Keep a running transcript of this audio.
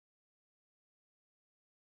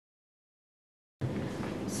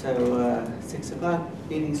So 6 o'clock,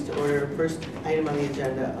 meetings to order. First item on the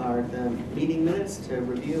agenda are the meeting minutes to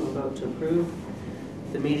review and vote to approve.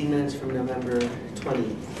 The meeting minutes from November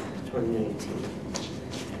 20th, 2019.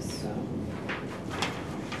 So,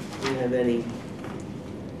 do you have any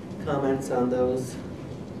comments on those?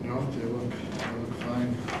 No, they look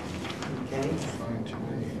fine. Okay. Fine to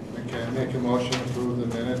me. Okay, I make a motion to approve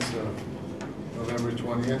the minutes of November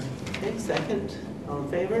 20th. Okay, second. All in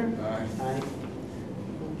favor? Aye. Aye.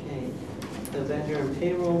 Okay. The vendor and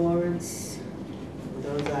payroll warrants,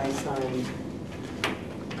 those I signed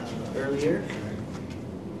earlier. Okay.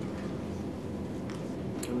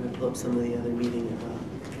 I'm going to pull up some of the other meeting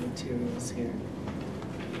materials here.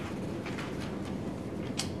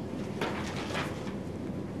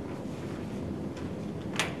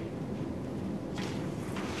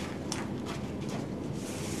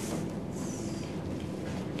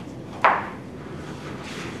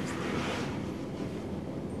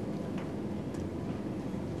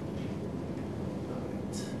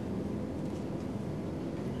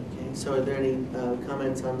 So are there any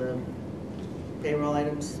comments on the payroll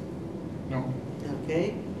items? No.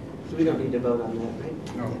 Okay. So we don't need to vote on that,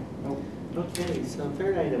 right? No. Nope. Okay, so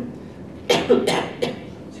third item.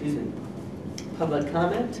 Excuse me. Public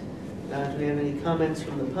comment. Do we have any comments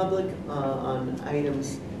from the public on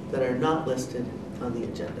items that are not listed on the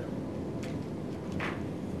agenda?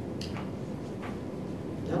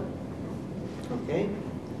 No? Okay.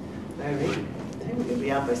 All right. I think we're going to be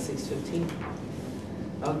out by 6:15.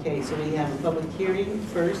 Okay, so we have a public hearing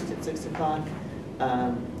first at 6 o'clock.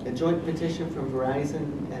 A joint petition from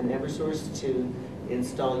Verizon and Eversource to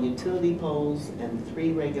install utility poles and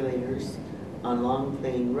 3 regulators on Long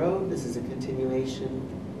Plain Road. This is a continuation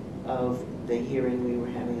of the hearing we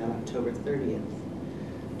were having on October 30th,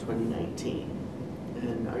 2019.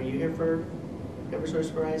 And are you here for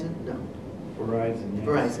Eversource Verizon? No. Verizon, yes.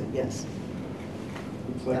 Verizon, yes.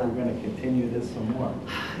 Looks like we're going to continue this some more.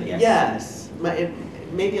 Yes.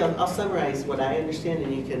 Maybe I'll summarize what I understand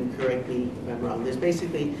and you can correct me if I'm wrong. There's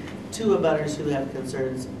basically 2 abutters who have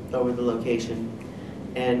concerns over the location,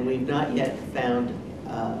 and we've not yet found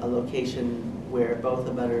a location where both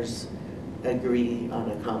abutters agree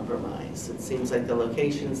on a compromise. It seems like the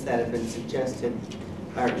locations that have been suggested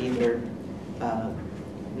are either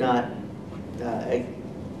not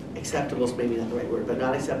acceptable, is maybe not the right word, but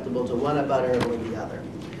not acceptable to one abutter or the other.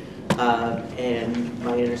 And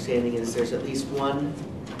my understanding is there's at least one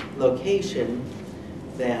location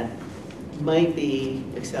that might be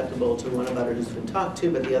acceptable to one abutter who's been talked to,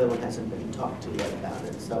 but the other one hasn't been talked to yet about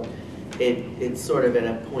it. So it's sort of at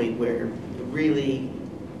a point where really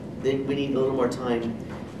we need a little more time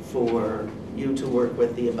for you to work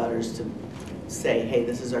with the abutters to say, hey,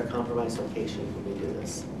 this is our compromise location, can we do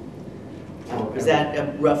this? Is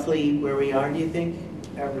that roughly where we are, do you think?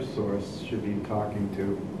 Eversource should be talking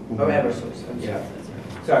to. Oh, Eversource, I'm Yeah.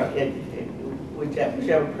 sorry.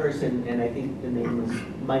 Whichever person, and I think the name was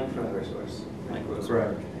Mike from Eversource. Mike was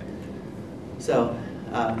correct. So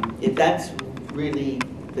if that's really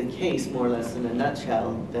the case, more or less in a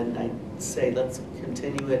nutshell, then I'd say let's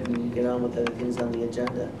continue it and get on with other things on the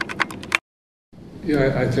agenda.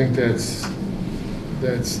 Yeah, I think that's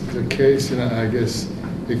the case, and I guess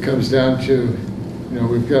it comes down to,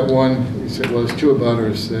 we've got one, we said, well, there's 2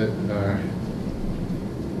 abutters that are,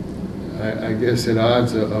 I guess, at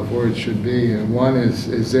odds of where it should be. And one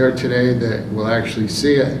is there today that will actually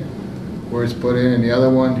see it, where it's put in, and the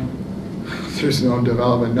other one, there's no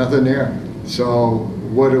development, nothing there. So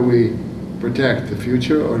what do we protect, the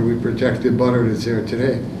future, or do we protect the abutter that's there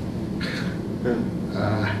today?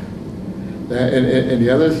 And the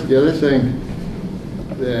other thing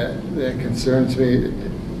that concerns me,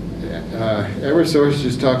 Eversource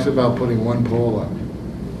just talks about putting 1 pole up.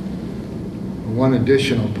 1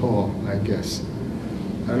 additional pole, I guess.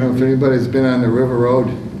 I don't know if anybody's been on the River Road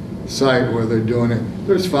site where they're doing it.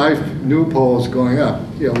 There's 5 new poles going up.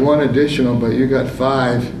 Yeah, 1 additional, but you got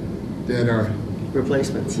 5 that are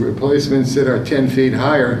replacements that are 10 feet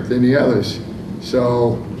higher than the others.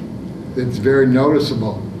 So it's very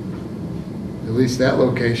noticeable, at least that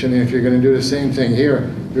location. And if you're going to do the same thing here,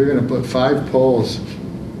 you're going to put 5 poles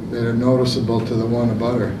that are noticeable to the one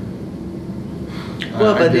abutter.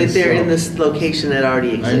 Well, but they're in this location that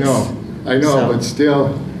already exists. I know, so. But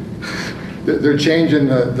still, they're changing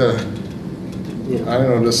the I don't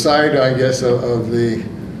know, the side, I guess, of the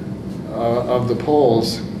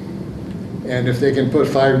poles. And if they can put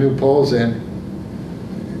 5 new poles in,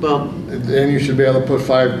 well, then you should be able to put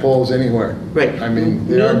 5 poles anywhere. Right. I mean,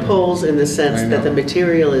 new poles in the sense that the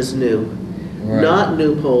material is new. Right. Not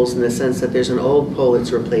new poles in the sense that there's an old pole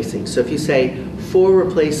it's replacing. So if you say 4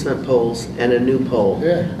 replacement poles and a new pole,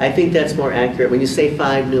 Yeah. I think that's more accurate. When you say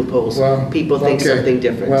 5 new poles, Well, people think okay. something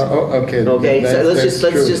different. Well, okay. Okay, so let's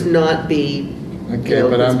true. just not be, Okay,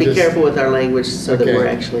 but let's I'm be just. careful with our language so that Okay. we're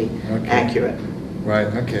actually Okay. accurate. Right,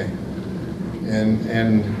 okay.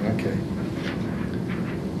 Okay.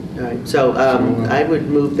 All right, so I would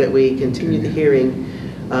move that we continue the hearing.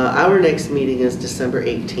 Our next meeting is December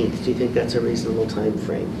 18th. Do you think that's a reasonable time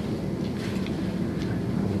frame?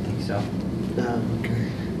 I think so. Okay.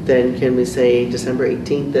 Then can we say December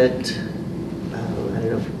 18th at, I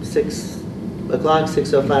don't know, 6 o'clock,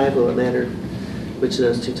 6:05? Will it matter which of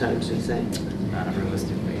those two times we say? Not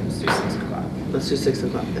realistically, let's do 6 o'clock. Let's do 6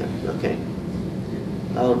 o'clock then, okay.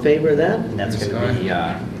 All in favor of that? And that's Yes, gonna be,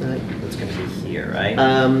 Right. that's gonna be here, right?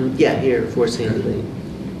 Yeah, here for Sandy Lane.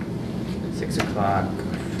 6 o'clock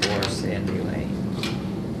for Sandy Lane.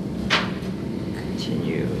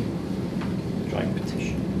 Continue joint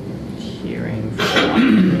petition hearing for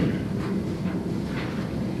Whately Road.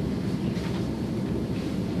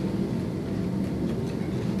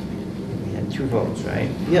 We had 2 votes, right?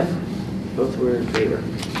 Yep, both were in favor.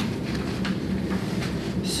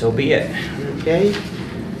 So be it. Okay.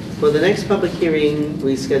 Well, the next public hearing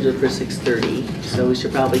we scheduled for 6:30, so we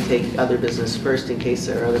should probably take other business first in case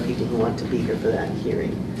there are other people who want to be here for that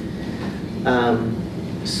hearing.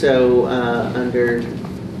 Under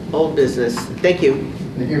old business, thank you.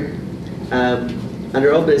 Thank you.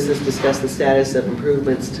 Under old business, discuss the status of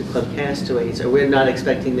improvements to Club Castaways. Or we're not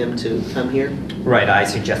expecting them to come here? Right, I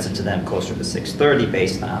suggested to them closer to 6:30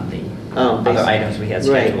 based on the Oh, other items we had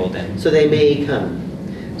Right. scheduled, and So they may come.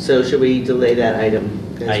 So should we delay that item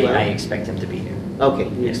as well? I expect him to be here. Okay,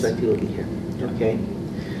 you Yes. expect he will be here. Okay.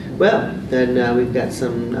 Well, then we've got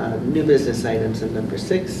some new business items in number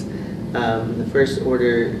 6. The first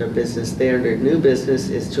order of business there under new business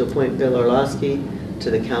is to appoint Bill Orlowski to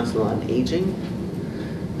the Council on Aging.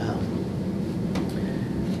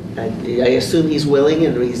 I assume he's willing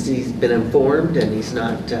and he's been informed and he's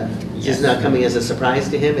not, this Yes. is not coming as a surprise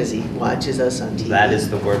to him as he watches us on TV. That is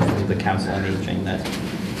the word from the Council on Aging, that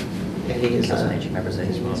And he is Council on Aging members that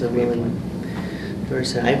he's willing he's a to be willing appointed.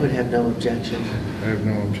 person. I would have no objection. I have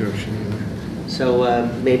no objection either. So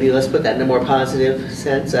maybe let's put that in a more positive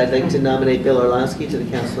sense. I'd like to nominate Bill Orlowski to the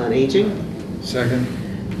Council on Aging. Second?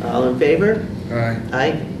 All in favor? Aye.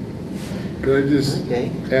 Aye? Could I just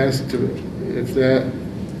Okay. ask if that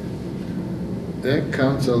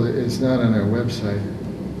council is not on our website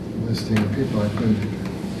listing of people, I couldn't.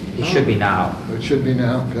 He should be now, It should be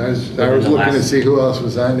now, 'cause I was Within the looking to last- see who else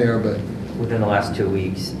was on there, but, within the last 2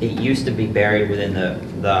 weeks. It used to be buried within the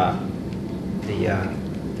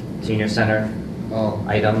senior center oh,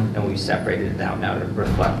 item, and we separated it out now to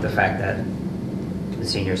reflect the fact that the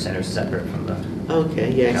senior center is separate from the,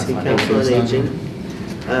 Okay, yeah, I see Council on Council on Aging.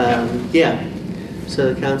 Aging. Yeah,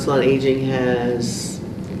 so the Council on Aging has,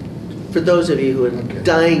 for those of you who are Okay.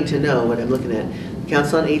 dying to know what I'm looking at,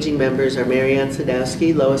 Council on Aging members are Mary Ann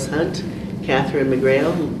Sadowski, Lois Hunt, Catherine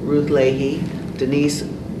McGrail, Ruth Leahy, Denise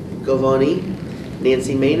Govoni,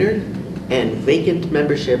 Nancy Maynard, and vacant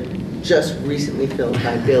membership just recently filled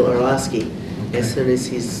by Bill Orlowski. As soon as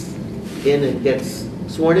he's in and gets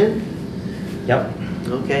sworn in, yep,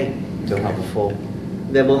 okay, they'll have a full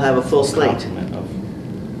then we'll have a full slate. complement of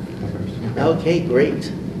members. Okay, great,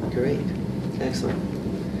 great, excellent.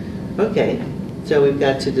 Okay, so we've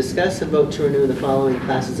got to discuss and vote to renew the following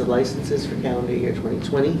classes of licenses for calendar year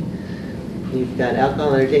 2020. We've got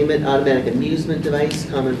alcohol entertainment, automatic amusement device,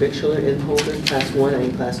 common victualler, inn holder, class 1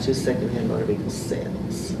 and class 2 secondhand motor vehicle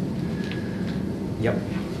sales. Yep.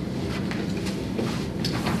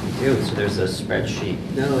 We do, so there's a spreadsheet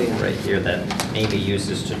Oh, yeah. right here that Amy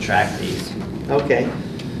uses to track these. Okay,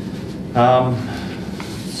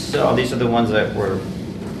 So these are the ones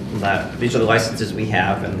these are the licenses we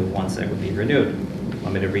have and the ones that would be renewed.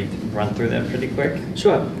 Want me to run through them pretty quick?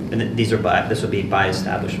 sure. And this would be by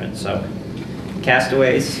establishment, so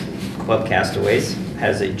Castaways, Club Castaways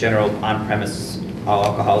has a general on-premise all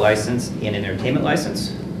alcohol license and an entertainment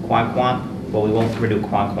license. Quanquant, well, we won't renew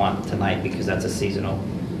Quanquant tonight because that's a seasonal,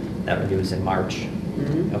 that renews in March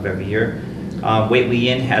Mhm. of every year. Whately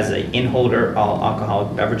Inn has an inn holder all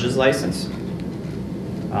alcoholic beverages license.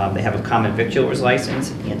 They have a common victualer's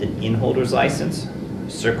license and an inn holder's license.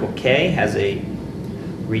 Circle K has a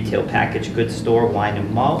retail package goods store, wine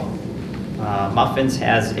and malt. Muffins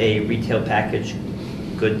has a retail package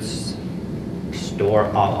goods store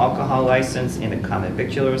all alcohol license and a common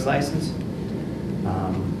victualer's license.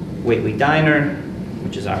 Whately Diner,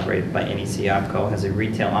 which is operated by NEC Opco, has a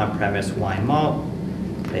retail on-premise wine malt.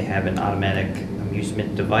 They have an automatic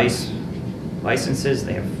amusement device licenses.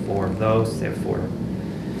 They have 4 of those. They have 4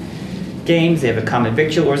 games. They have a common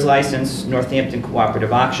victualer's license. Northampton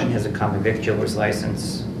Cooperative Auction has a common victualer's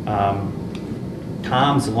license.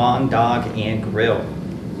 Tom's Long Dog and Grill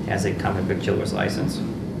has a common victualer's license.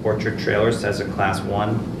 Orchard Trailers has a Class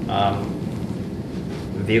 1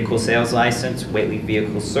 vehicle sales license. Whately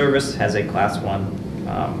Vehicle Service has a Class 1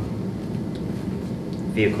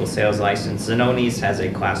 vehicle sales license. Zanonis has a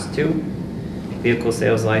Class 2 vehicle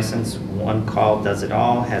sales license. One Call Does It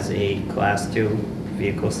All has a Class 2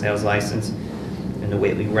 vehicle sales license. And the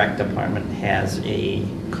Whately Rec Department has a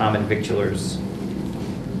common victualers.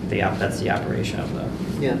 That's the operation of the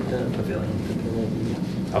pavilion,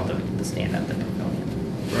 of the stand at the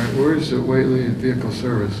pavilion. Right, where's the Whately Vehicle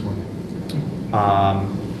Service one?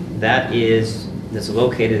 That's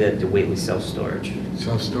located at the Whately Self-Storage.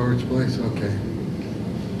 Self-storage place, okay.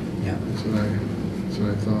 Yeah. That's what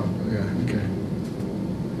I thought, yeah, okay.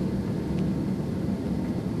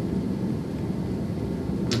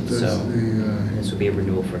 But does So, the, this will be a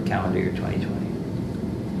renewal for calendar year 2020.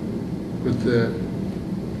 with that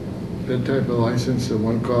type of license, the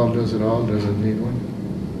One Call Does It All, doesn't need one?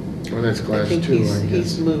 Or that's I Class 2, I think guess.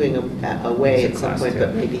 he's moving away It's a at some Class point, 2.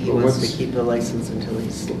 but maybe he But wants to what's- keep the license until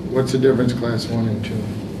he's, What's the difference, Class 1 and 2?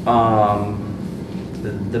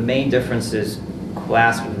 The main difference is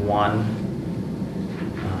Class 1,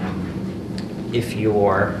 if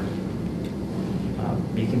you're,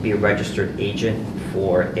 you can be a registered agent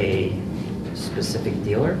for a specific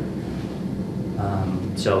dealer.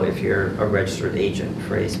 So if you're a registered agent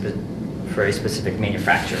for a specific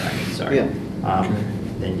manufacturer, Yeah. Okay.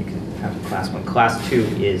 then you can have Class 1. Class 2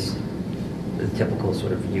 is the typical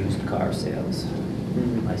sort of used car sales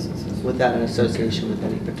Mhm. licenses. without an association with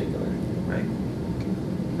any particular. Right.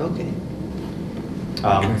 Okay.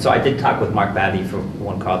 So I did talk with Mark Batty for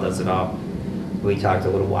One Call Does It All. We talked a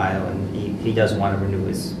little while, and he does want to renew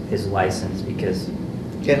his license because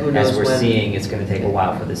Yeah, who knows as we're when. seeing, it's going to take a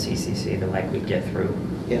while for the CCC to likely get through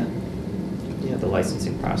Yeah. Yeah. the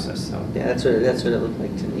licensing process, so. Yeah, that's what it looked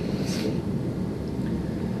like to me. Let's see.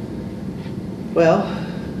 Well,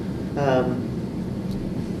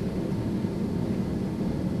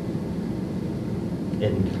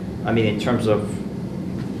 And, I mean, in terms of,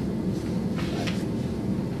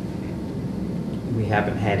 we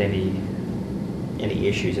haven't had any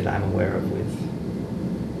issues that I'm aware of with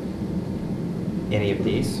any of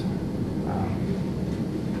these.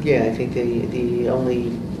 yeah, I think the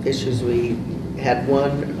only issues we had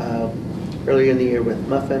one earlier in the year with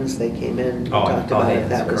muffins. They came in, we talked about yeah, it.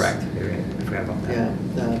 That that's was correct. I forgot about that.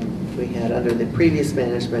 Yeah, we had under the previous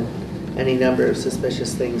management any number of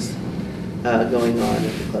suspicious things going on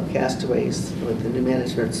at the Club Castaways. With the new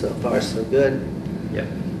management, so far so good. Yep.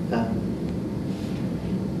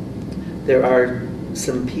 There are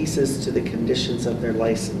some pieces to the conditions of their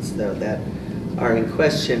license, though, that are in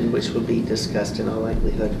question, which will be discussed in all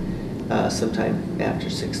likelihood sometime after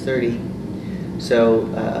 6:30. So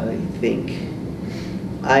I think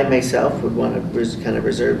I myself would want to kind of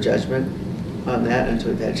reserve judgment on that until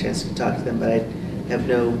we've had a chance to talk to them, but I have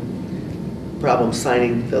no problem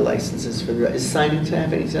signing the licenses for is signing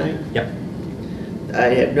happening tonight? Yep. I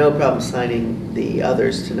have no problem signing the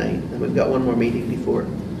others tonight, and we've got one more meeting before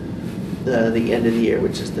the end of the year,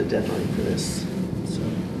 which is the deadline for this. So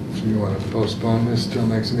you want to postpone this till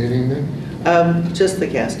next meeting then? Just the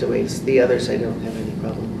Castaways. The others I don't have any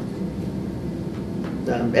problem with.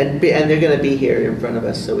 And they're going to be here in front of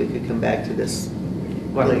us, so we could come back to this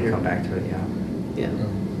Well, we later. can come back to it, yeah. Yeah.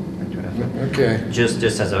 Okay. Just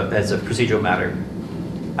as a procedural matter,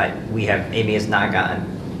 Amy has not gotten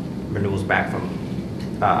renewals back from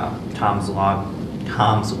Tom's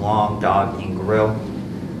Long Dog and Grill,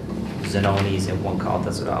 Zanoni's, and One Call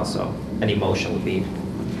Does It All. So any motion would be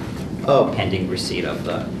Oh. pending receipt of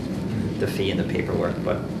the fee and the paperwork,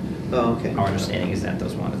 but Oh, okay. our understanding is that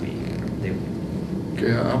those want to be,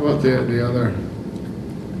 Okay, how about the other,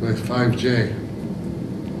 like 5J?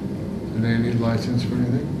 Do they need license for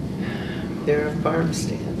anything? They're a farm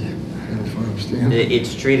stand. At a farm stand?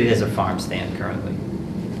 it's treated as a farm stand currently.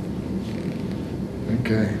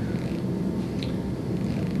 Okay.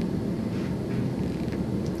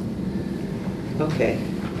 Okay.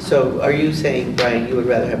 So are you saying, Brian, you would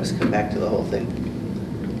rather have us come back to the whole thing?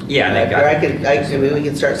 Yeah, they got. Or we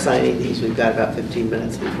can start signing these. We've got about 15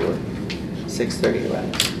 minutes before 6:30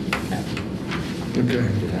 arrives. Okay.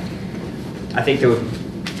 I think there would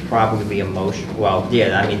probably be a motion, well,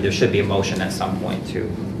 yeah, I mean, there should be a motion at some point to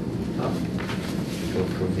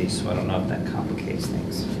approve these, so I don't know if that complicates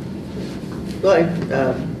things. Well,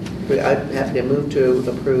 I'm happy to move to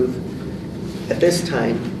approve at this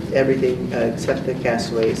time everything except the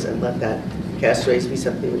Castaways and let that castaways be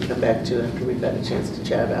something we come back to after we've had a chance to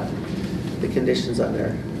chat about the conditions on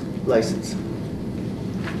their license.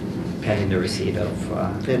 Pending the receipt of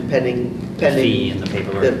And pending. fee and the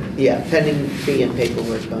paperwork. Yeah, pending fee and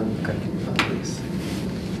paperwork on these.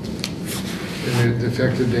 And the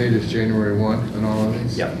effective date is January 1 on all of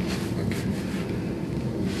these? Yep.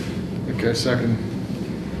 Okay, second.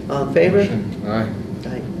 All in favor? Motion. Aye.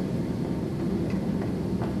 Aye.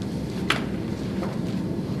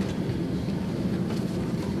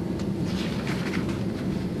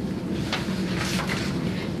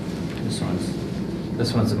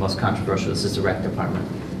 This one's the most controversial. This is the rec department.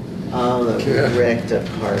 Oh, the Yeah. rec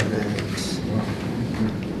department.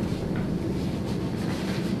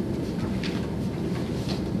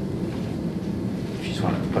 If you just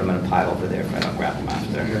want to put them in a pile over there, if I don't grab them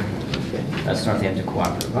after. Okay. Okay. That's Northampton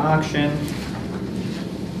Cooperative Auction.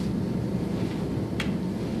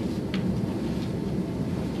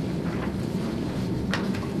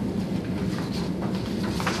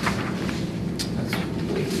 That's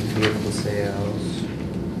vehicle sales.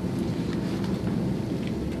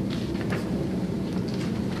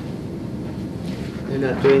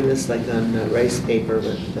 They're not doing this like on rice paper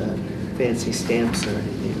with fancy stamps or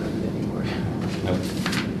anything on it anymore. Nope.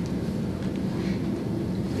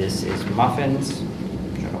 This is muffins,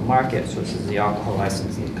 general market, so this is the alcohol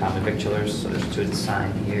license and common victulars, so there's two to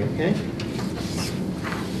sign here. Okay?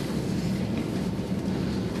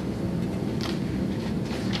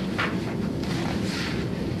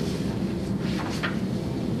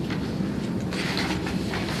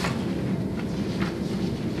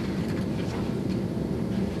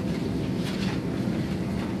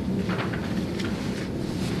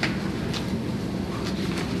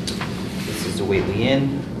 This is the Whately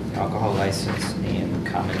Inn, alcohol license and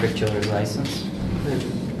common victulars license.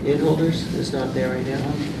 And inn holders is not there right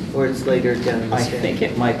now? Or it's later down the I stack? think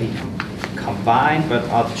it might be combined, but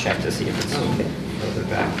I'll check to see if it's Oh, okay. further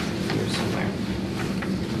back here somewhere.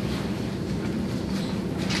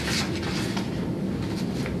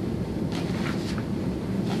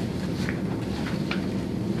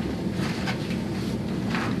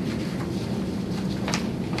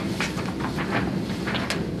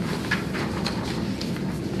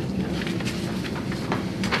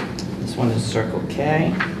 This one is Circle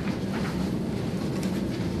K.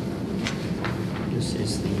 This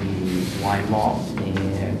is the wine malt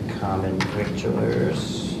and common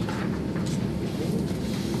victulars.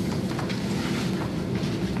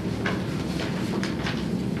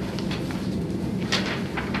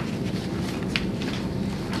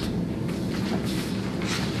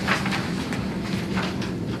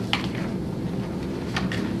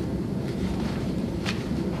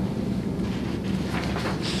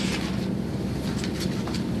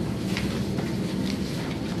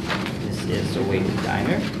 This is the Whately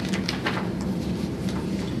Diner.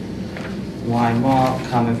 Wine malt,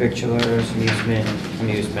 common victulars, amusement.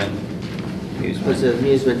 Was it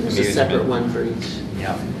amusement, was a separate Amusement. one for each?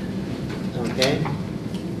 Yeah. Okay?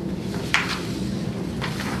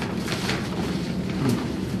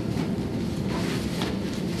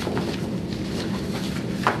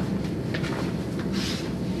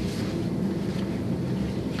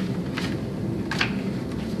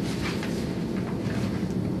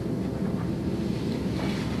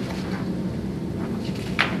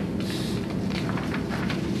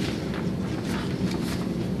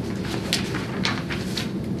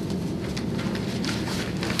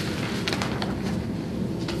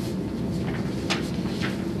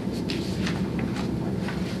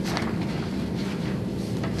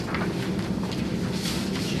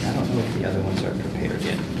 I don't know if the other ones are prepared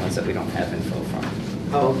yet, ones that we don't have info from.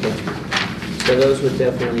 Oh, okay. So those would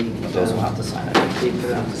definitely. But those will have to sign it. Be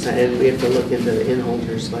put out to sign. And we have to look into the inn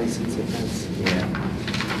holder's license if that's Yeah.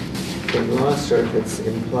 been lost or if it's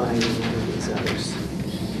implied in one of these others.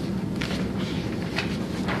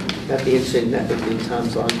 That'd be interesting, that would mean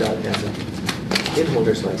Tom's Lawn Dog has an inn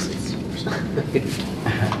holder's license.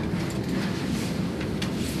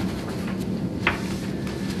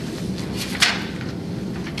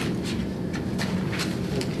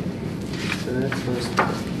 So that's most of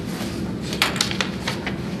it.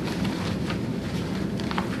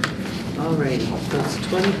 All righty, so it's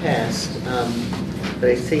 20 past, but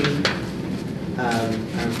I see our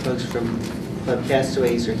folks from Club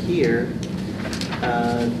Castaways are here.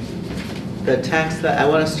 I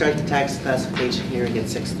want to start the tax classification hearing at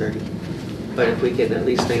 6:30. But if we can at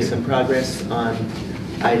least make some progress on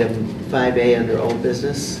item 5A under old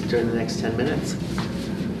business during the next 10 minutes,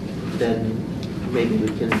 then maybe we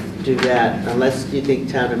can do that, unless you think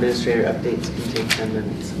town administrator updates can take 10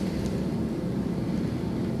 minutes.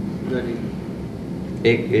 You want to-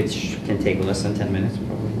 can take less than 10 minutes,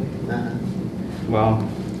 probably. Well,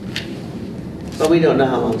 But we don't know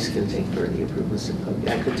how long it's going to take for the improvements to come.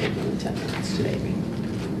 I could take only 10 minutes today.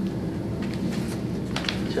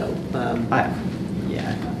 So,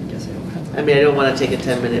 yeah, I guess I don't have. I mean, I don't want to take a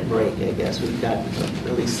 10-minute break, I guess. We've got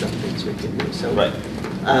at least some things we can do, so. Right.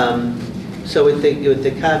 So with the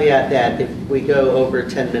caveat that if we go over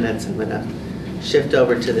 10 minutes, I'm going to shift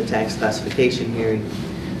over to the tax classification hearing.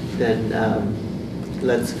 Then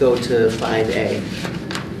let's go to 5A.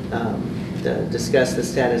 Discuss the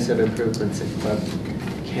status of improvements at Club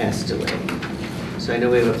Castaway. So I know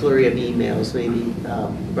we have a flurry of emails. Maybe,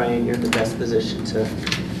 Brian, you're in the best position to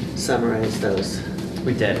summarize those.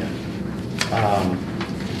 We did.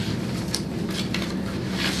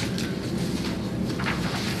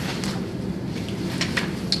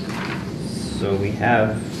 So we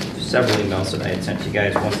have several emails that I had sent you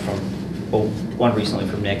guys, one recently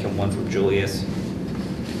from Nick and one from Julius.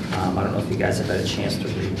 I don't know if you guys have had a chance to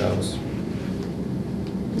read those.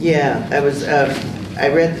 Yeah, I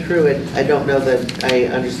read through it. I don't know that I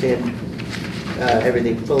understand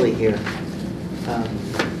everything fully here.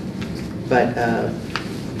 But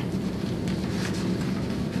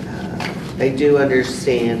I do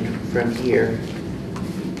understand from here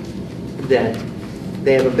that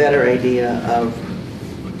they have a better idea of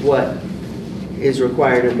what is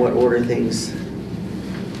required and what order things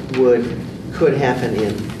could happen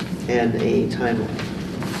in, and a timeline.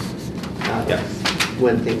 Yeah.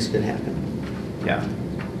 When things could happen. Yeah.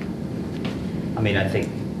 I mean, I think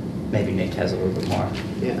maybe Nick has a little bit more.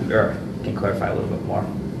 Yeah. Or can clarify a little bit more,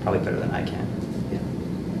 probably better than I can.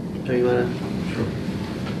 Yeah. So you want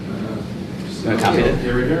Want to copy it?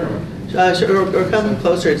 to? Sure, or come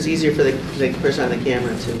closer. It's easier for the person on the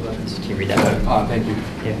camera to. Can you read that better? Thank you.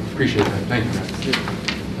 Yeah. Appreciate that. Thank you,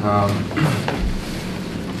 guys.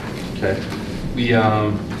 Okay.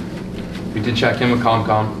 We did check in with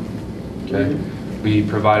Comcom. Okay. We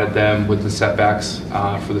provided them with the setbacks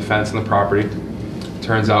for the fence and the property.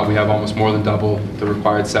 Turns out we have almost more than double the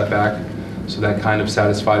required setback, so that kind of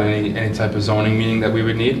satisfied any type of zoning meeting that we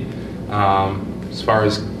would need. As far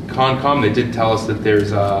as Concom, they did tell us that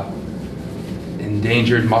there's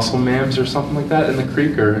endangered mussel mams or something like that in the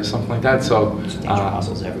creek or something like that. So There's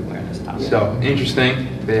mussels everywhere in this town. So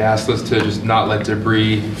interesting. They asked us to just not let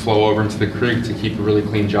debris flow over into the creek to keep a really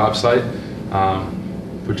clean job site,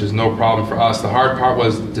 which is no problem for us. The hard part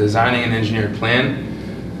was designing an engineered plan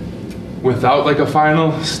without like a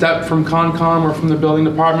final step from Concom or from the building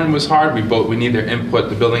department was hard. We need their input.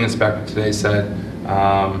 The building inspector today said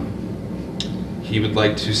he would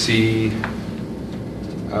like to see,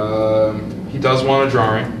 he does want a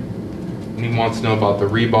drawing, and he wants to know about the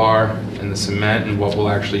rebar and the cement and what we'll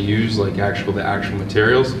actually use, like the actual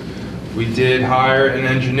materials. We did hire an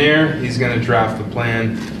engineer. He's going to draft the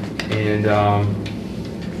plan and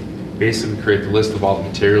basically create the list of all the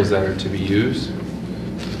materials that are to be used.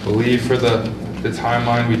 I believe for the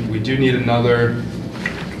timeline, we do need another,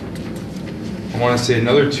 I want to say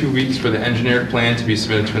another 2 weeks for the engineered plan to be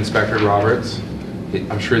submitted to Inspector Roberts.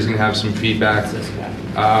 I'm sure he's going to have some feedback. This guy.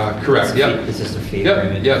 Correct, yep. This is the fee Yep,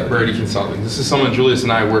 agreement. yep, Brady Consulting. This is someone Julius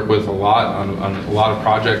and I work with a lot on a lot of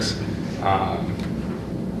projects.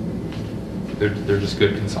 They're just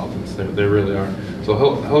good consultants. They really are. So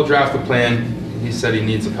he'll draft the plan. He said he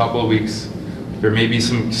needs a couple of weeks. There may be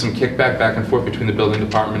some kickback back and forth between the building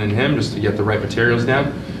department and him just to get the right materials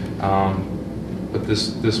down. But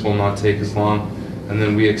this will not take as long. And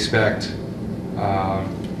then we expect,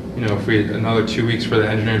 if we had another 2 weeks for the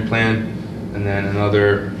engineering plan, and then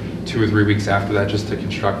another 2 or 3 weeks after that just to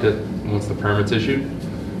construct it once the permit's issued.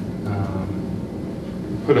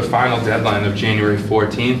 Put a final deadline of January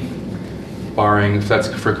 14th, barring if that's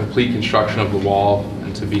for complete construction of the wall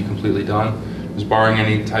and to be completely done. Just barring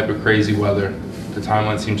any type of crazy weather, the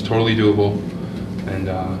timeline seems totally doable, and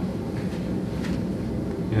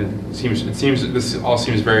this all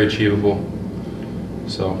seems very achievable.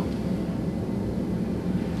 So.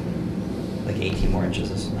 Like 18 more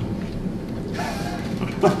inches of snow.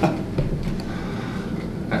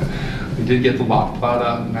 We did get the lot plowed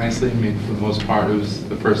up nicely. I mean, for the most part,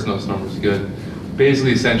 the first snowstorm was good.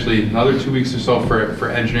 Basically, essentially, another 2 weeks or so for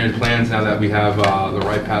engineered plans now that we have the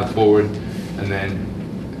right path forward, and then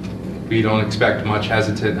we don't expect much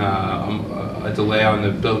a delay on the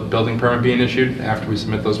building permit being issued after we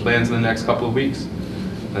submit those plans in the next couple of weeks.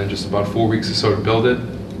 And then just about 4 weeks or so to build it.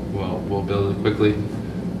 We'll build it quickly,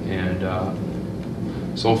 and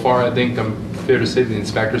so far, I think I'm fair to say the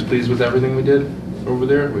inspector's pleased with everything we did over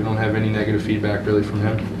there. We don't have any negative feedback really from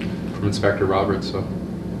him, from Inspector Roberts. So.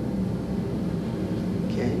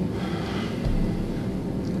 Okay.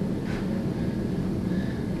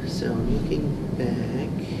 looking back,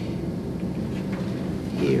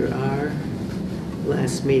 here our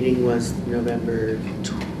last meeting was November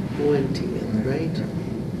 20th, right?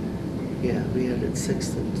 Yeah, we had it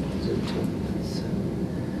 6th and 20th, so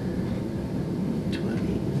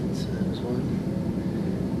 20, so that was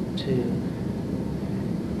 1, 2,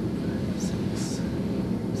 6,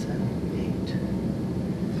 7,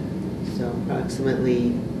 8. So approximately,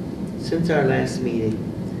 since our last meeting,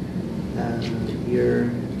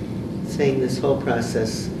 you're saying this whole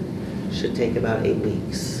process should take about 8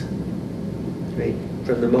 weeks, right?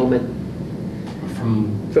 From the moment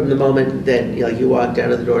that you walked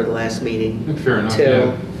out of the door of the last meeting Fair enough,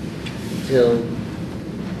 till Till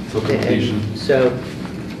the completion. end. So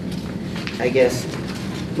I guess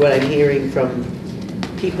what I'm hearing from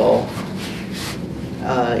people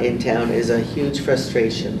in town is a huge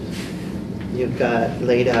frustration. You've got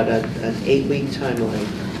laid out an 8-week timeline,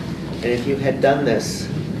 and if you had done this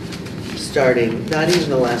starting, not even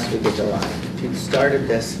the last week of July, if you'd started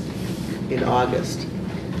this in August,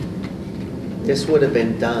 this would have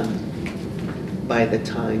been done by the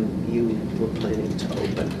time you were planning to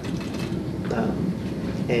open.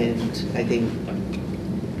 And I think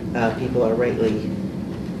people are rightly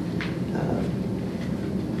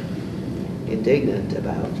indignant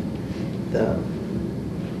about the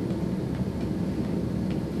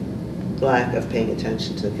lack of paying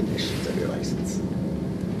attention to the conditions of your license.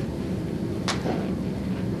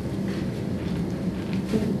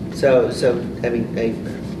 So I mean,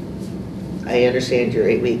 I understand your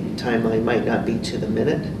 8-week timeline might not be to the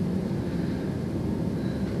minute.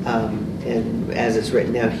 And as it's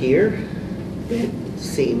written out here, it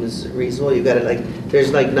seems reasonable. You've got it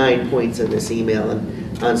there's 9 points in this email,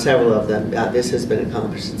 and on several of them, this has been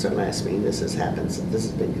accomplished since our last meeting, this has happened, this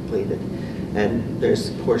has been completed. And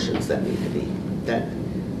there's portions that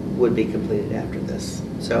would be completed after this.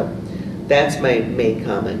 So that's my main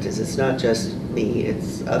comment, is it's not just me,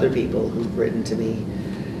 it's other people who've written to me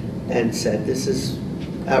and said, this is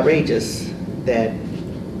outrageous that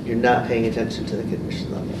you're not paying attention to the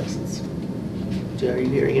conditions of the license. Are you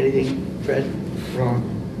hearing anything, Fred? Well,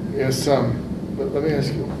 yes, but let me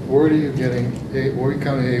ask you, where are you getting, where are you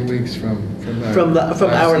counting 8 weeks from? From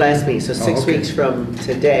our last meeting, so 6 okay. weeks from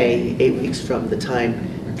today, 8 weeks from the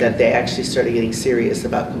time that they actually started getting serious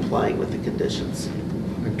about complying with the conditions.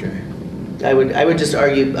 Okay. I would just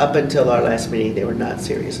argue, up until our last meeting, they were not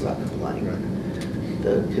serious about complying Right. with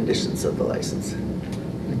the conditions of the license.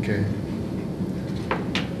 Okay.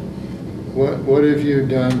 What have you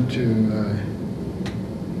done to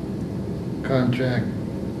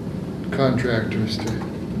contractors to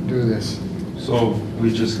do this? So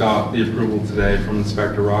we just got the approval today from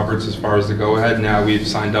Inspector Roberts as far as the go-ahead. Now we've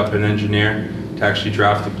signed up an engineer to actually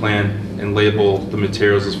draft the plan and label the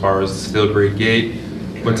materials as far as the steel grade gate,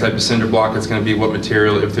 what type of cinder block it's going to be, what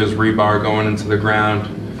material, if there's rebar going into the ground.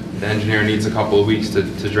 The engineer needs a couple of weeks to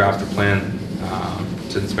draft the plan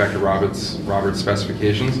to Inspector Roberts'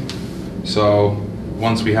 specifications. So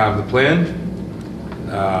once we have the plan,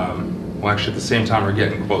 well, actually at the same time we're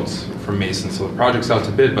getting quotes from Mason. So the project's out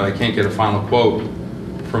to bid, but I can't get a final quote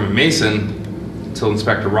from a Mason until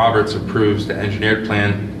Inspector Roberts approves the engineered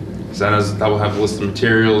plan. Because that will have a list of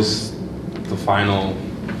materials, the final,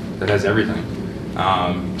 that has everything.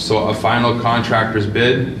 So a final contractor's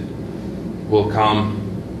bid will come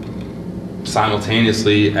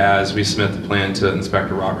simultaneously as we submit the plan to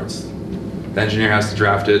Inspector Roberts. The engineer has to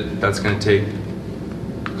draft it. That's going to take,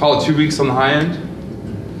 call it 2 weeks on the high end,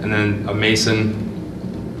 and then a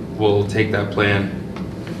mason will take that plan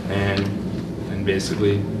and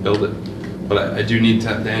basically build it. But I do need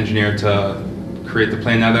the engineer to create the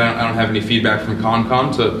plan. Now that I don't have any feedback from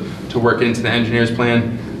Concom to work into the engineer's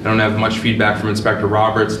plan, I don't have much feedback from Inspector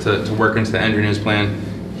Roberts to work into the engineer's plan.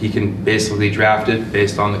 He can basically draft it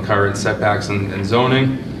based on the current setbacks and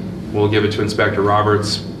zoning. We'll give it to Inspector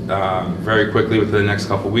Roberts very quickly within the next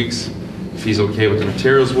couple of weeks. If he's okay with the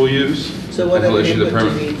materials we'll use, So what he'll other issue the input do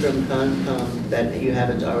permit. you need from Concom that you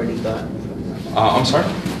haven't already gotten from them? I'm sorry?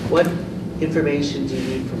 What information do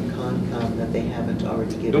you need from Concom that they haven't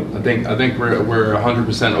already given? Nope. I think we're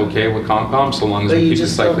 100% okay with Concom so long as But we you keep the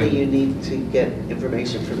just site told me clean. you need to get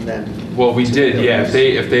information from them. Well, we to did, build yeah. this.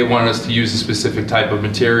 If they wanted us to use a specific type of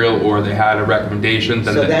material or they had a recommendation,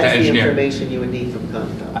 then So the that's the engineer. information you would need from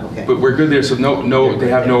Concom, okay. But we're good there, so they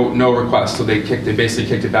have no requests. So they basically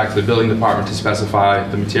kicked it back to the building department to specify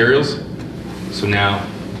the materials. So now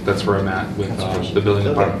that's where I'm at with the building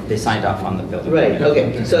Okay. department. They signed off on the building. Right,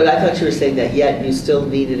 permit. okay. So I thought you were saying that yet you still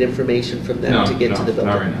needed information from them No, to get no, to the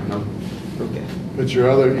building. not right now, no. Okay. But you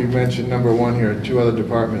mentioned number one here, 2 other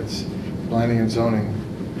departments, planning and zoning.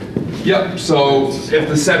 Yep, so if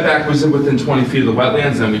the setback was within 20 feet of the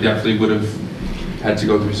wetlands, then we definitely would have had to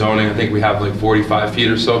go through zoning. I think we have like 45 feet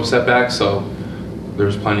or so of setback, so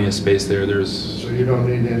there's plenty of space there. So you don't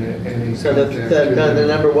need any So the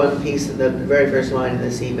number one piece, the very first line in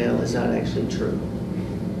this email is not actually true.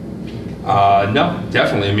 No,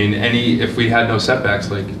 definitely. I mean, if we had no setbacks,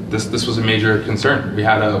 like this was a major concern. We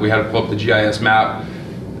had to pull up the GIS map.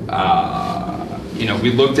 You know,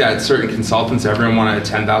 we looked at certain consultants. Everyone wanted a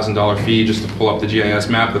 $10,000 fee just to pull up the GIS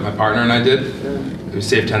map that my partner and I did. We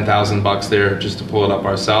saved $10,000 there just to pull it up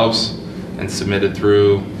ourselves and submit it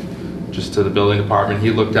through just to the building department.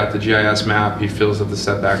 He looked at the GIS map. He feels that the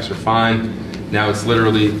setbacks are fine. Now it's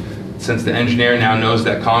literally, since the engineer now knows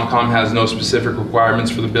that Concom has no specific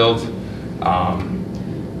requirements for the build,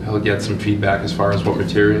 he'll get some feedback as far as what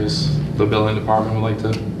materials the building department would like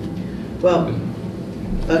to. Well,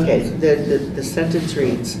 okay, the sentence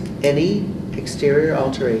reads, any exterior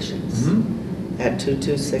alterations at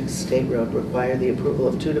 226 State Road require the approval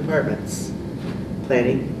of two departments,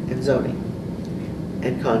 planning and zoning,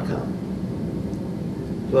 and Concom.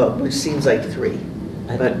 Well, which seems like three,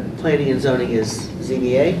 but planning and zoning is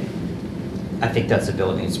ZBA? I think that's the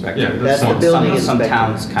building inspector. Yeah, that's the building Some inspector.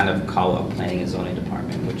 towns kind of call out planning and zoning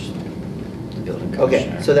department, which the building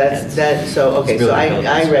commissioner. Okay, so that's, heads. okay, It's so really building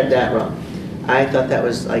I read inspector. that wrong. I thought that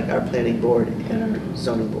was like our planning board and our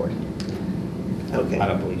zoning board. Okay. I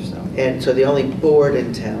don't believe so. And so the only board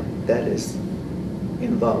in town that is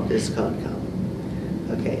involved is Concom.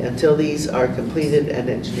 Okay, until these are completed, an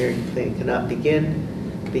engineering plan cannot begin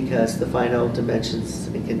because the final dimensions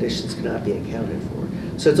and conditions cannot be accounted for.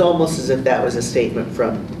 So it's almost as if that was a statement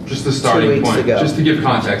from Just the 2 starting weeks point, ago. just to give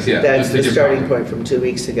context, yeah. That's just to the give starting context. point from 2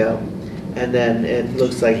 weeks ago. And then it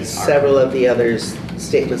looks like several of the others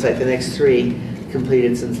statements, like the next three,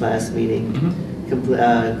 completed since last meeting,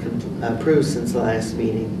 approved since the last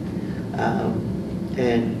meeting,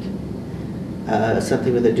 and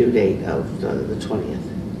something with a due date of the 20th.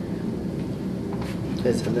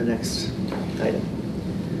 That's on the next item.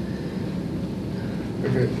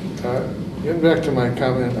 Okay, getting back to my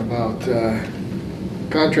comment about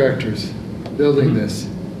contractors building this.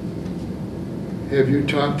 Have you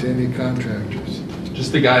talked to any contractors?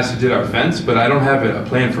 Just the guys who did our fence, but I don't have a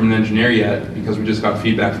plan from an engineer yet because we just got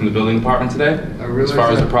feedback from the building department today. I realize As far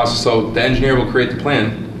as the that. process, so the engineer will create the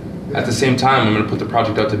plan. At the same time, I'm gonna put the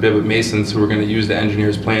project out to bid with masons who are gonna use the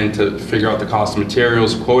engineer's plan to figure out the cost of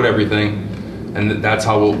materials, quote everything, and that's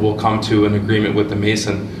how we'll come to an agreement with the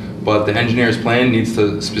mason. But the engineer's plan needs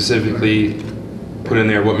to specifically put in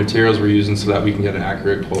there what materials we're using so that we can get an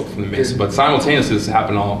accurate quote from the mason. But simultaneously, this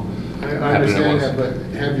happened all. I understand that, but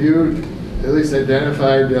have you at least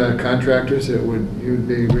identified contractors that you'd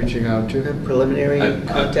be reaching out to? Preliminary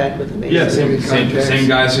contact with the mason? Yeah,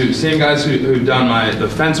 Contacts. same guys who done the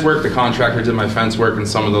fence work. The contractor did my fence work and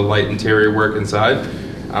some of the light interior work inside.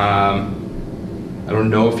 I don't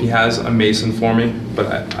know if he has a mason for me, but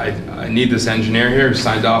I need this engineer here who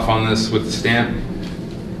signed off on this with the stamp.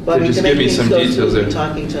 Well, I mean, just to make give me things some go details smoothly, there.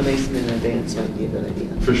 talking to a mason in advance might be a good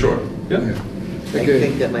idea. For sure. Yeah. I Okay.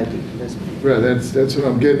 think that might be, that's, Right, that's what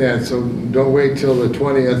I'm getting at, so don't wait till the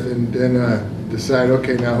 20th and then decide,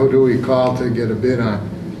 okay, now who do we call to get a bid on?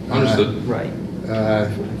 Understood. Right.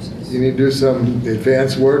 You need to do some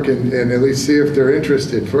advanced work and at least see if they're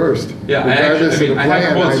interested first. Yeah, Regardless of the I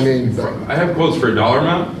have plan, quotes. I mean, I have quotes for a dollar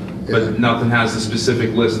amount, Yeah. but nothing has the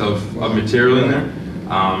specific list of material in there.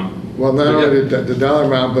 well, not but only yeah. the dollar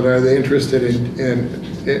amount, but are they interested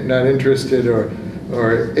not interested or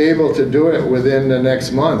able to do it within the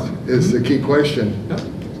next month is the key question.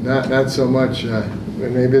 Yeah. Not so much,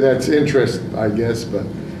 maybe that's interest, I guess, but,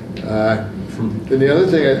 then the other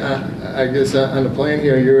thing, I guess on the plan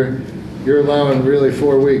here, you're allowing really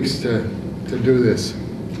 4 weeks to do this.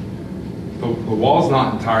 The wall's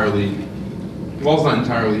not entirely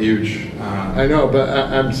huge. I know, but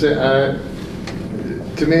I'm saying,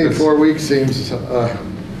 to me, 4 weeks seems a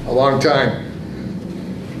long time.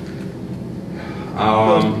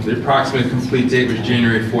 The approximate complete date was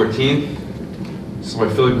January 14th, so I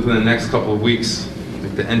feel like within the next couple of weeks,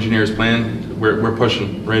 like the engineer's plan, we're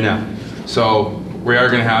pushing right now. So we are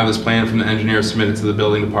going to have this plan from the engineer submitted to the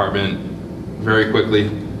building department very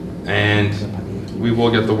quickly, and we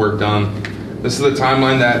will get the work done. This is the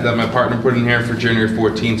timeline that my partner put in here for January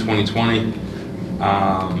 14, 2020.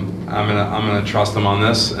 I'm gonna trust them on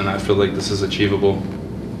this, and I feel like this is achievable.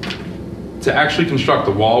 To actually construct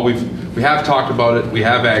the wall, we have talked about it.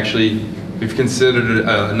 We've considered it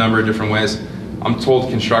a number of different ways. I'm told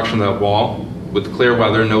construction of that wall with clear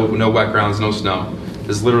weather, no wet grounds, no snow,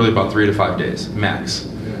 is literally about 3 to 5 days max.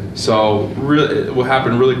 So really, it will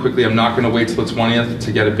happen really quickly. I'm not going to wait till the 20th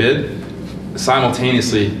to get a bid.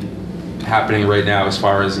 Simultaneously happening right now as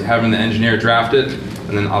far as having the engineer draft it,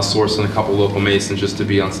 and then I'll source in a couple local masons just to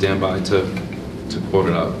be on standby to quote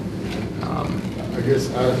it up. I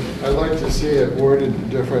guess I'd like to see it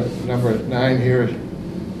worded different, number 9 here.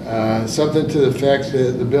 Something to the effect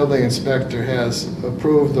that the building inspector has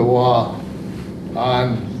approved the wall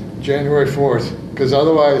on January 4th, because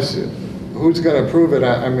otherwise, who's going to approve it?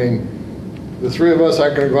 I mean, the three of us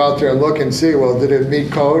aren't going to go out there and look and see, well, did it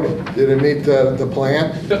meet code? Did it meet the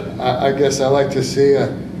plan? I guess I'd like to see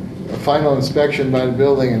a final inspection by the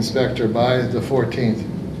building inspector by the 14th.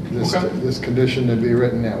 This condition to be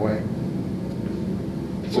written that way.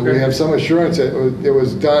 So we have some assurance that it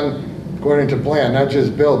was done according to plan, not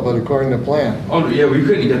just built, but according to plan. Oh, yeah, we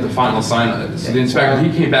couldn't get the final sign on it. So the inspector,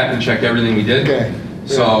 he came back and checked everything we did. Okay.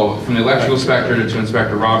 So from the electrical inspector to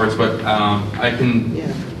Inspector Roberts, but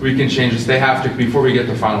we can change this. They have to, before we get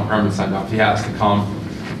the final permit signed off, he has to come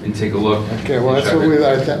and take a look. Okay, well, that's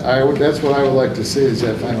what that's what I would like to see, is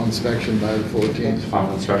that final inspection by the 14th.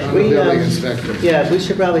 Final inspection. The building inspector. Yeah, we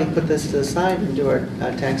should probably put this to the side and do our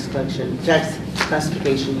tax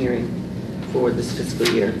classification hearing for this fiscal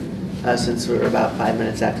year, since we're about 5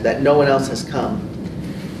 minutes after that. No one else has come.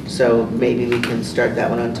 So maybe we can start that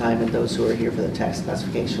one on time, and those who are here for the tax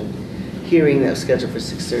classification hearing that was scheduled for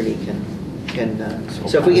 6:30 can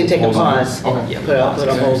so if we can take a pause, Okay. put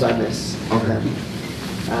a hold on this. Okay.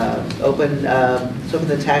 Open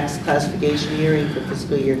the tax classification hearing for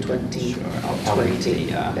fiscal year 2020. I'll read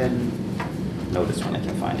the And notice when I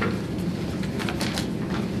can find it.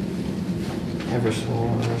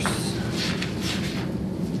 Eversource.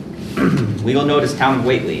 Legal notice, Town of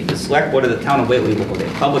Whately. The Select Board of the Town of Whately will hold a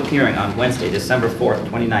public hearing on Wednesday, December 4th,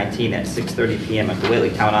 2019 at 6:30 p.m. at the Whately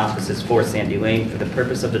Town Offices, 4 Sandy Lane, for the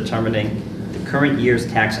purpose of determining the current year's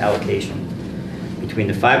tax allocation between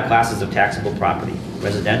the 5 classes of taxable property: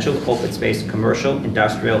 residential, open space, commercial,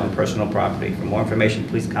 industrial, and personal property. For more information,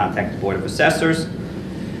 please contact the Board of Assessors.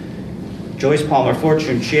 Joyce Palmer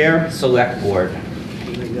Fortune, Chair, Select Board.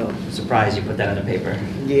 here we go. Surprised you put that in the paper.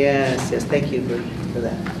 Yes, thank you for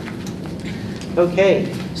that.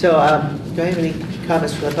 Okay, so do I have any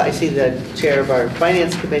comments from I see the chair of our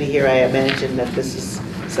finance committee here. I imagine that this is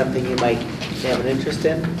something you might have an interest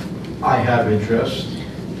in. I have interest,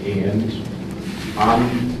 and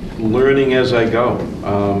I'm learning as I go.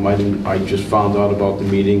 I just found out about the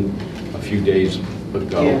meeting a few days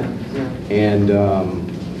ago. Yeah. And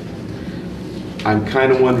I'm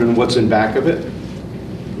kind of wondering what's in back of it,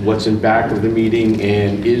 what's in back of the meeting,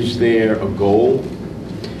 and is there a goal?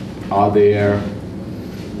 Are there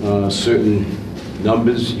certain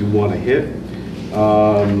numbers you want to hit?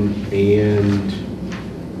 And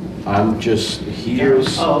I'm just here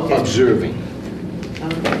observing.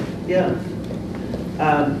 Okay, yeah.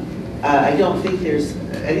 I don't think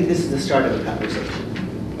I think this is the start of a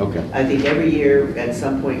conversation. Okay. I think every year, at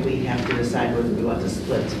some point, we have to decide whether we want to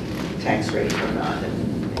split tax rate or not.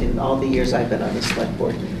 And in all the years I've been on the select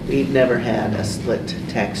board, we've never had a split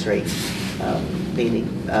tax rate, meaning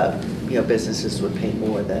businesses would pay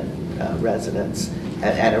more than residents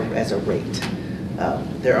as a rate.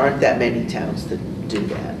 There aren't that many towns that do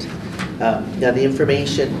that. Now, the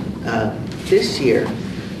information this year,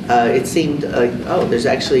 it seemed there's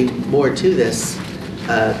actually more to this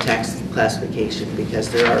tax classification, because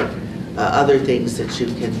there are other things that you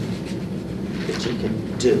can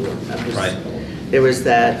do. Right. There was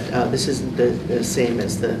that. This isn't the same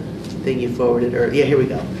as the thing you forwarded earlier. Yeah, here we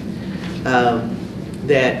go.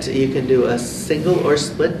 That you can do a single or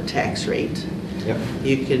split tax rate. Yep.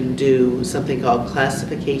 You can do something called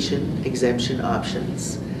classification exemption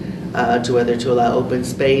options, to whether to allow open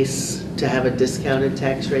space to have a discounted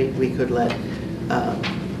tax rate. We could let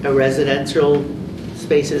a residential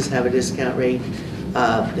spaces have a discount rate,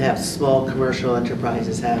 have small commercial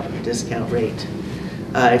enterprises have a discount rate.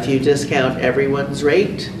 If you discount everyone's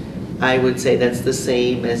rate, I would say that's the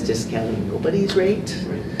same as discounting nobody's rate.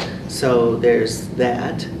 So there's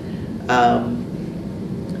that.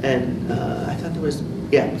 And I thought there was,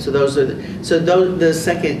 so those are, the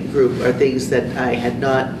second group are things that I had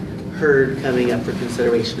not heard coming up for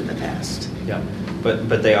consideration in the past. Yeah, but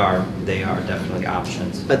they are definitely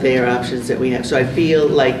options. But they are options that we have. So I feel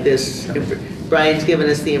like this, Brian's given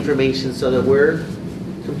us the information so that we're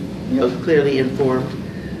clearly informed.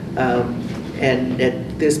 And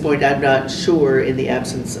at this point, I'm not sure, in the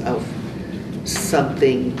absence of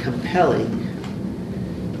something compelling,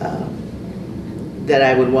 that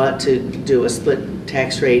I would want to do a split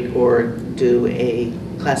tax rate or do a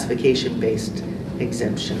classification-based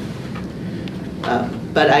exemption.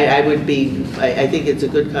 But I would be, I think it's a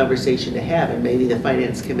good conversation to have, and maybe the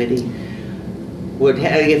finance committee would,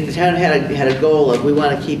 if the town had a goal of, we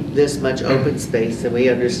want to keep this much open space, and we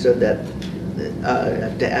understood that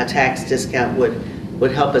a tax discount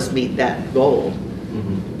would help us meet that goal,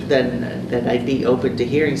 then I'd be open to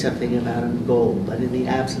hearing something about a goal. But in the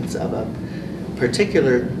absence of a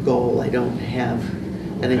particular goal, I don't have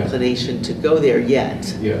an inclination to go there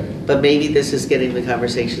yet. Yeah. But maybe this is getting the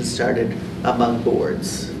conversation started among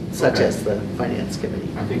boards, such Okay. as the finance committee.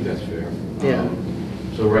 I think that's fair. Yeah.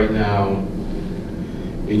 So right now,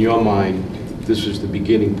 in your mind, this is the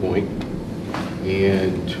beginning point,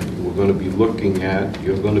 and you're going to be looking at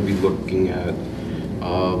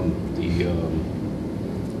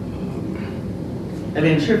I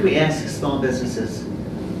mean, I'm sure if we ask small businesses,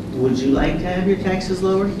 would you like to have your taxes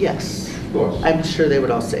lowered? Yes. of course. I'm sure they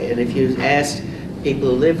would all say it. And if you asked people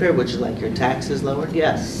who live here, would you like your taxes lowered?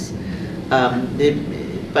 Yes.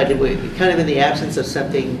 But it would, kind of in the absence of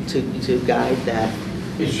something to guide that.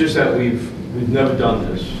 It's just that we've never done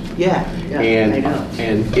this. Yeah, I know.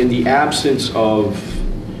 And in the absence of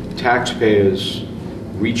taxpayers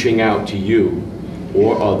reaching out to you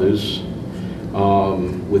or others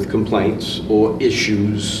with complaints or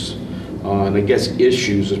issues, and I guess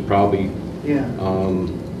issues is probably Yeah.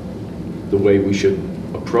 the way we should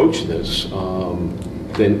approach this,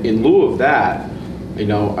 then in lieu of that,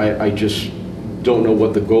 I just don't know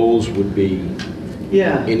what the goals would be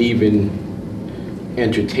Yeah. in even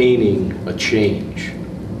entertaining a change.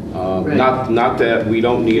 Right. Not that we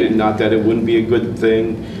don't need it, not that it wouldn't be a good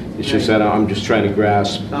thing, it's just Right. that I'm just trying to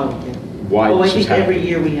grasp Oh, okay. why Oh, I this is think every happening.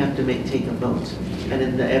 year we have to take a vote. And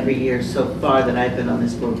in every year so far that I've been on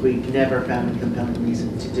this board, we've never found a compelling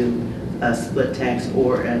reason to do a split tax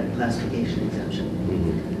or a classification exemption.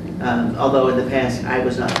 Mhm. Although in the past, I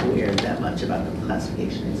was not aware that much about the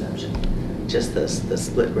classification exemption, just the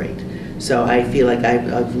split rate. So I feel like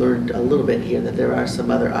I've learned a little bit here that there are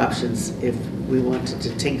some other options if we wanted to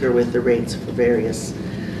tinker with the rates for various,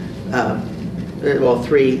 well,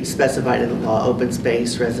 3 specified in the law: open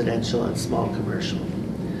space, residential, and small commercial.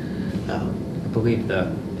 I believe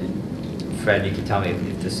Fred, you can tell me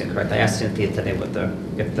if this is incorrect. I asked Cynthia today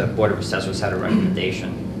if the Board of Assessors had a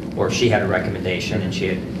recommendation, or if she had a recommendation, and she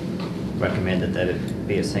had recommended that it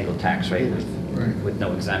be a single tax rate Right. with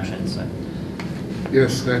no exemptions.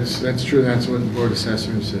 Yes, that's true, that's what the Board of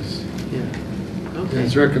Assessors is. Yeah. Okay.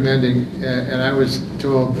 It's recommending, and I was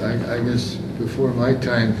told, I guess, before my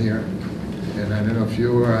time here, and I don't know if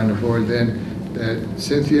you were on the board then, that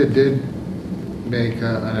Cynthia did make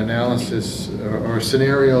an analysis or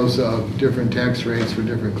scenarios of different tax rates for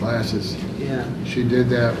different classes. Yeah. She did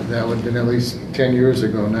that would have been at least 10 years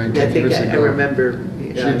ago, 9, I 10 think years ago. I remember.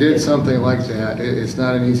 She did something like that. It's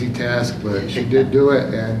not an easy task, but she did do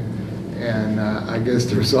it, and I guess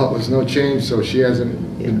the result was no change, so she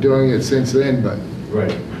hasn't been doing it since then, but.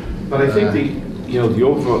 Right. But I think the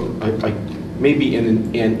overall, maybe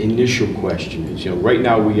an initial question is, right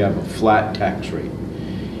now we have a flat tax rate.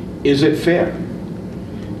 Is it fair?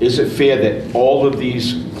 Is it fair that all of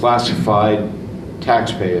these classified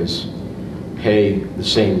taxpayers pay the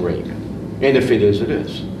same rate? And if it is, it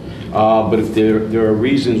is. But if there are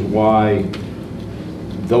reasons why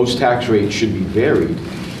those tax rates should be varied,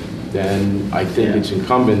 then I think it's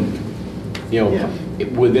incumbent,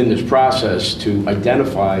 within this process to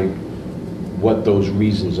identify what those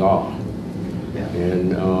reasons are. Yeah.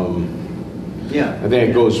 And Yeah. I think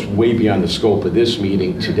it goes way beyond the scope of this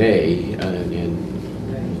meeting today, But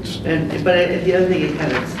the other thing it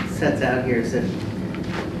kind of sets out here is that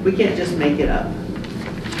we can't just make it up,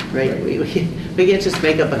 right? We can't just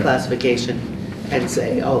make up a classification and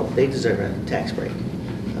say, oh, they deserve a tax break.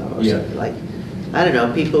 Or something like, I don't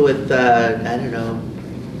know, people with, I don't know,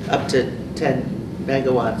 up to 10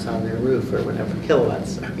 megawatts on their roof or whatever,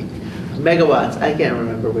 kilowatts, sorry. Megawatts, I can't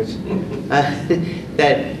remember which,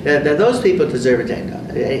 that those people deserve a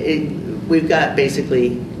tax. We've got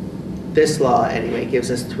basically, this law anyway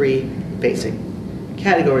gives us 3 basic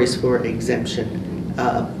categories for exemption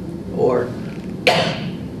or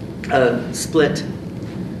split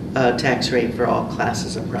tax rate for all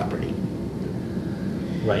classes of property.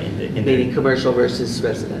 Right. Meaning commercial versus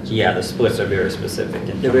residential. Yeah, the splits are very specific.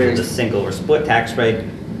 In They're terms very of the single or split tax rate,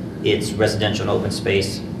 it's residential and open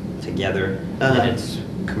space together, and it's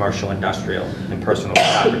commercial, industrial, and personal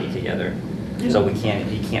property together. So you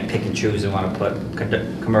can't pick and choose and want to put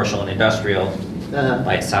commercial and industrial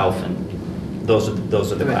by itself, and those are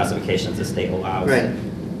the Right. classifications the state allows. Right.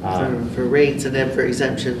 For rates and then for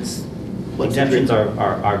exemptions. what's the Exemptions agreement?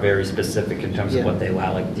 are very specific in terms Yeah. of what they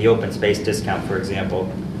allow. Like the open space discount, for example,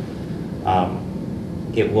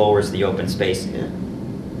 it lowers the open space. Yeah.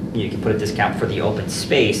 You can put a discount for the open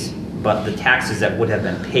space, but the taxes that would have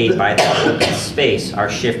been paid by that open space are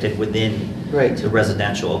shifted within Right. the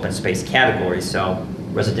residential open space category. So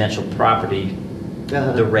residential property,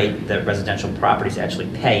 Uh-huh. the rate that residential properties actually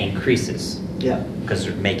pay increases Yeah. because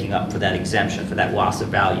they're making up for that exemption, for that loss of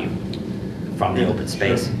value from the Yeah, open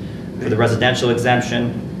space. sure. For the residential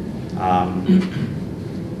exemption,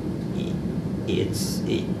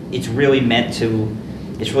 it's really meant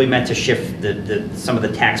to shift some of the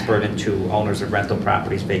tax burden to owners of rental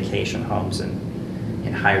properties, vacation homes,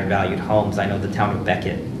 and higher valued homes. I know the town of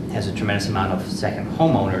Beckett has a tremendous amount of second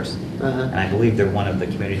homeowners, Uh-huh. and I believe they're one of the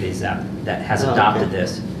communities that has Oh, okay. adopted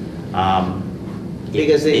this.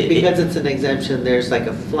 Because it's an exemption, there's like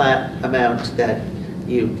a flat amount that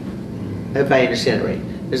you, if I understand it right,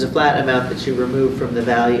 there's a flat amount that you remove from the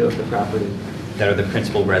value of the property. that are the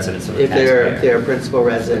principal residents of the If they're taxpayer. a principal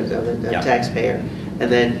resident of the Yeah. taxpayer, and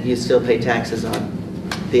then you still pay taxes on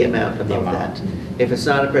the amount above amount. that. If it's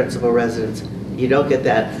not a principal residence, you don't get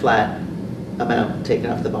that flat amount taken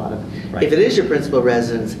off the bottom. Right. If it is your principal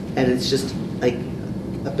residence and it's just like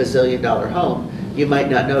a bazillion-dollar home, you might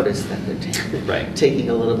not notice that they're Right. taking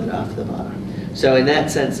a little bit off the bottom. So in that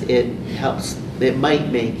sense, it helps, it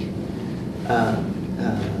might make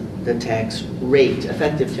the tax rate,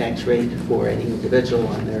 effective tax rate for any individual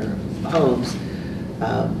on their homes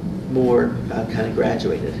more kind of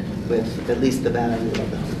graduated with at least the value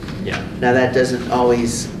of the home. Yeah. Now, that doesn't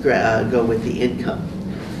always go with the income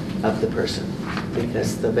of the person,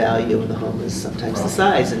 because the value of the home is sometimes the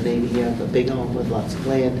size, and maybe you have a big home with lots of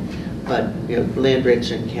land, but, you know, land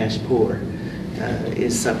rich and cash poor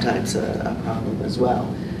is sometimes a problem as well.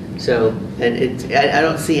 So, and I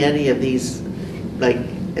don't see any of these, like,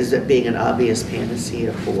 as it being an obvious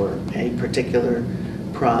panacea for a particular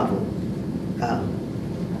problem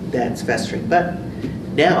that's festering. But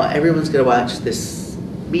now everyone's going to watch this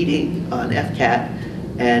meeting on FCAT,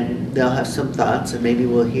 and they'll have some thoughts, and maybe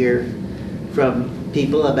we'll hear from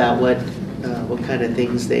people about what kind of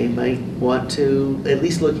things they might want to at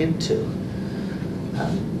least look into.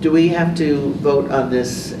 Do we have to vote on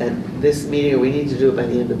this at this meeting, or we need to do it by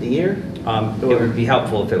the end of the year? It would be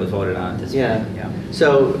helpful if it was voted on this Yeah. meeting, yeah.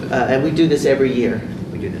 So, and we do this every year.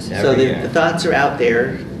 We do this So every the year. thoughts are out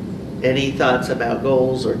there. Any thoughts about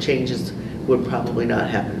goals or changes would probably not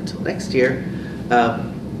happen until next year. But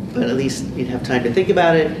at least you'd have time to think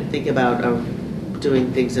about it, and think about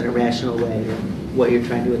doing things in a rational way, and what you're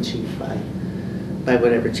trying to achieve by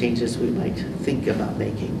whatever changes we might think about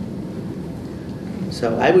making.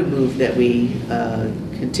 So I would move that we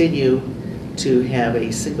continue to have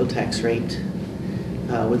a single tax rate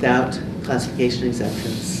without classification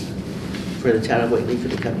exemptions for the town of Whately for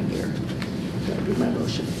the coming year. That would be my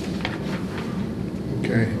motion.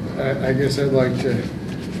 Okay, I guess I'd like to,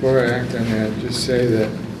 before I act on that, just say that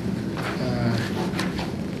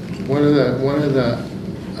one of the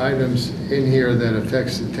items in here that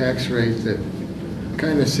affects the tax rate that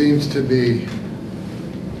kind of seems to be,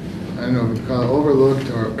 I don't know if you call it overlooked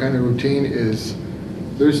or kind of routine, is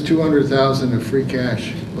there's $200,000 of free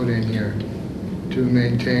cash put in here to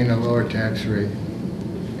maintain a lower tax rate.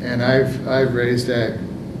 And I've raised that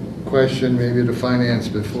question maybe to finance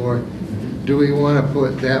before. Do we want to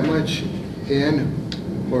put that much in,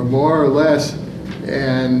 or more or less?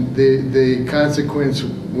 And the consequence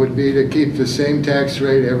would be to keep the same tax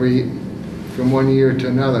rate from one year to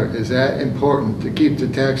another. Is that important, to keep the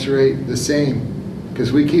tax rate the same?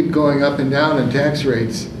 Because we keep going up and down in tax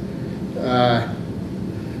rates.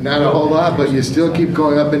 Not a whole lot, but you still keep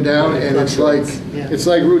going up and down, and it's like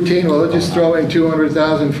routine. Well, let's just throw in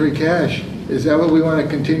 200,000 free cash. Is that what we want to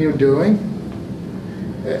continue doing?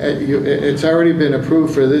 It's already been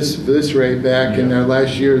approved for this rate back in our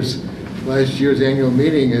last year's annual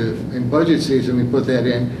meeting in budget season. We put that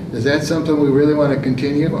in. Is that something we really want to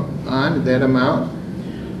continue on, that amount?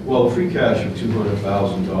 Well, free cash of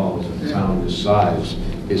 $200,000 in a town this size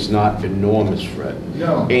is not enormous, Fred.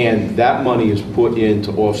 No. And that money is put in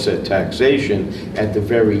to offset taxation at the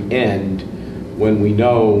very end, when we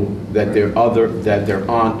know that there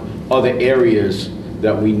aren't other areas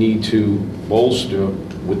that we need to bolster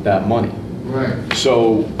with that money. Right.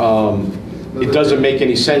 So it doesn't make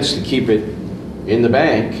any sense to keep it in the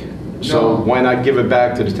bank. So No. why not give it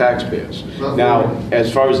back to the taxpayers? Well, Now,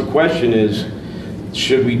 as far as the question is,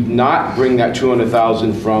 should we not bring that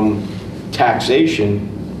 200,000 from taxation?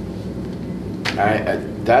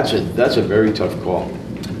 That's a very tough call.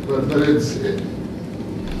 But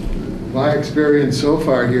my experience so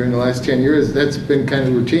far here in the last 10 years, that's been kind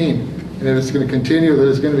of routine. And if it's going to continue,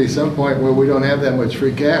 there's going to be some point where we don't have that much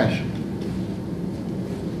free cash.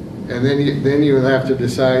 And then you would have to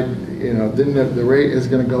decide, then the rate is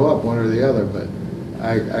gonna go up one or the other, but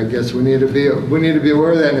I guess we need to be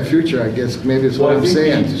aware of that in the future, I guess, maybe is what I'm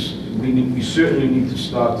saying. We certainly need to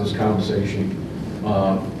start this conversation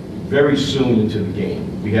very soon into the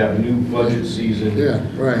game. We have new budget season Yeah,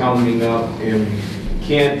 right. coming up, and we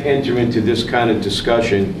can't enter into this kind of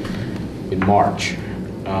discussion in March.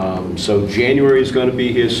 So January is going to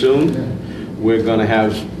be here soon. Yeah. We're going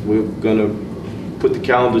to put the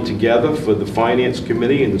calendar together for the Finance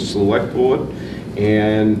Committee and the Select Board,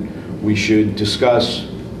 and we should discuss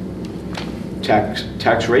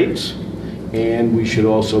tax rates, and we should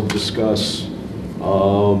also discuss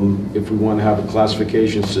if we want to have a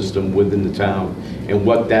classification system within the town and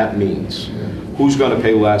what that means. Yeah. Who's going to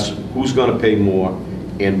pay less, who's going to pay more,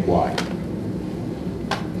 and why.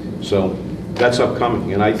 So that's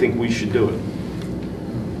upcoming, and I think we should do it.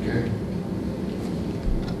 Okay.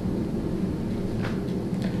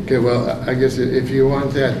 Okay, well, I guess if you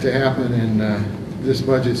want that to happen in this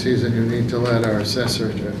budget season, you need to let our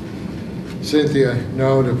assessor, Cynthia,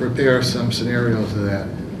 know to prepare some scenarios of that.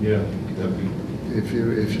 Yeah, that'd be If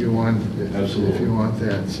you want, Absolutely. if you want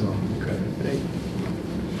that, so. okay.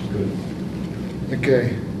 Good.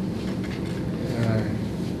 Okay.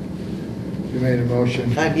 You made a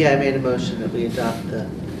motion. Yeah, I made a motion that we adopt the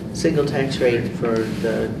single tax rate for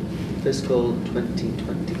the fiscal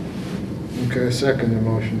 2020. Okay, second the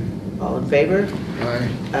motion. All in favor? Aye.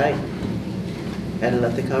 Aye. And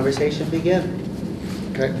let the conversation begin,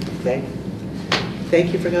 Okay. okay?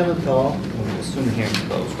 Thank you for coming, Paul. Assume the hearing's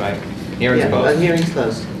closed, right? Hearing's Yeah, closed. hearing's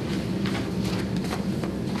closed.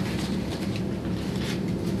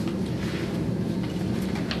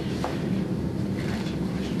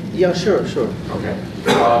 Yeah, sure. Okay.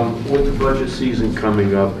 With the budget season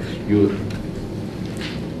coming up,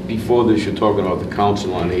 before this, you're talking about the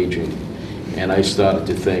Council on Aging, and I started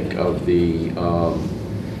to think of the,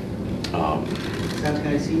 South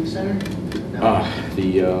County Senior Center? No. what do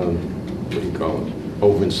you call it?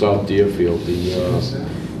 Over in South Deerfield,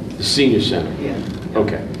 the Senior Center. Yeah.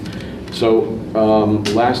 Okay. So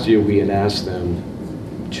last year, we had asked them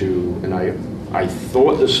to, and I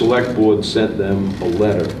thought the Select Board sent them a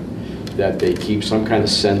letter that they keep some kind of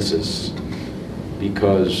census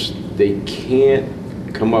because they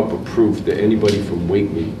can't come up with proof that anybody from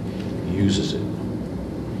Whately uses it.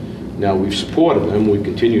 Now, we've supported them, we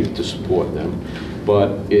continue to support them, but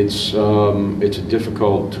it's a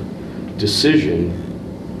difficult decision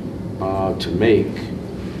to make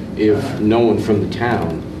if no one from the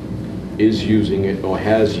town is using it or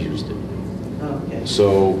has used it. Okay.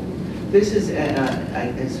 So, This is,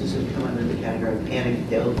 this would come under the category of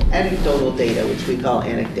anecdotal data, which we call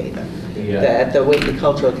anecdata. Yeah. At the Whately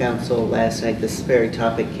Cultural Council last night, this very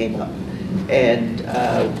topic came up. And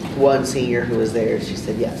one senior who was there, she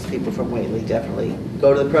said, yes, people from Whately definitely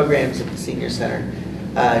go to the programs at the senior center.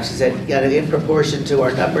 She said, in proportion to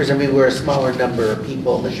our numbers, I mean, we're a smaller number of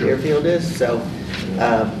people than Sure. Deerfield is, so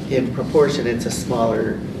in proportion, it's a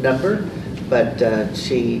smaller number. But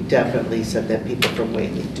she definitely said that people from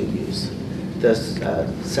Whately do use the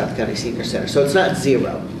South County Senior Center. So it's not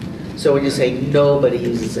zero. So when you say nobody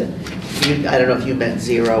uses it, I don't know if you meant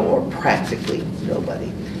zero or practically nobody.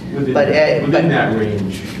 within But, that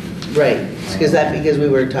range. Right, because we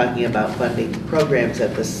were talking about funding programs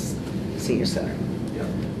at the senior center.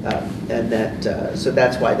 Yeah. And that, so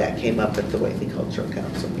that's why that came up at the Whately Cultural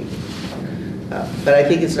Council meeting. But I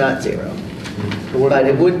think it's not zero. But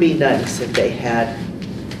it would be nice if they had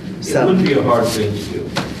It wouldn't be a hard thing to do.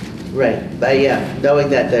 Right, but yeah, knowing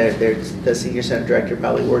that the senior center director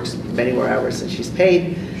probably works many more hours than she's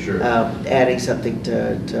paid. Sure. Adding something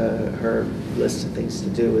to her list of things to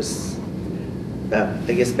do is,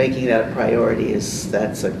 I guess making that a priority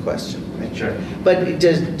that's a question. Right? Sure. But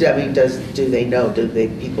do they know,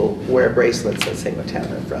 people wear bracelets that say what town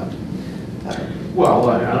they're from? Well,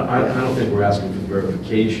 I don't think we're asking for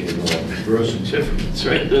verification or birth certificates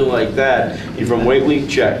or anything like that. You're from Whately,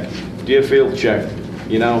 check. Deerfield, check.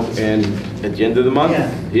 And at the end of the month, Yeah.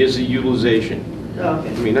 here's the utilization. Okay.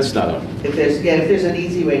 I mean, that's not a, If there's an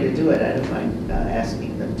easy way to do it, I don't mind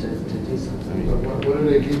asking them to do something. What are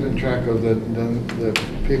they keeping track of, the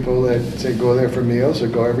people that say go there for meals or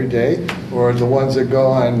go every day? Or the ones that go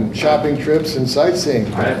on shopping trips and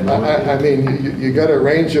sightseeing? I have no idea. I mean, you got a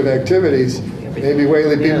range of activities. Maybe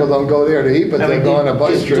Whately people Yeah. don't go there to eat, but I they mean, go on a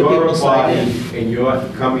bus do trip. people you're a sign body in? and you're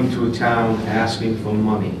coming to a town asking for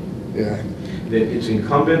money. Yeah, That it's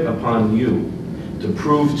incumbent upon you to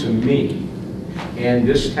prove to me and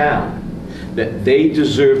this town that they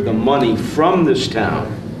deserve the money from this town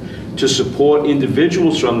to support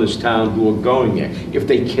individuals from this town who are going there. If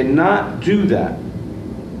they cannot do that,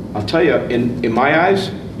 I'll tell you, in my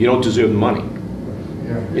eyes, you don't deserve the money.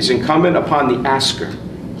 Yeah. It's incumbent upon the asker.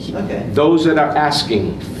 Okay. Those that are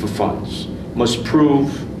asking for funds must prove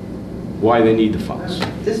why they need the funds.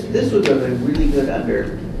 This would have been really good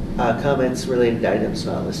under comments related to items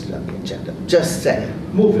not listed on the agenda. Just saying.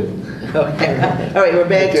 Move it. Okay. All right, we're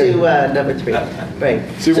back to number 3. Right.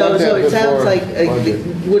 So you So want that it sounds before like, budget.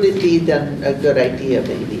 would it be then a good idea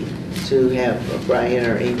maybe to have Brian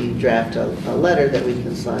or Amy draft a letter that we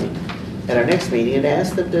can sign at our next meeting and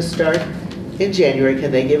ask them to start in January?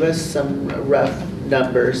 Can they give us some rough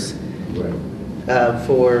numbers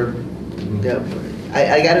for, you know,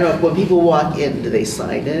 I gotta know, when people walk in, do they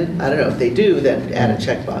sign in? I don't know, if they do, then add a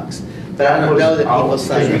checkbox. But I don't know that people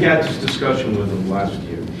sign Because we in. had this discussion with them last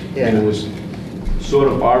year. Yeah. And it was sort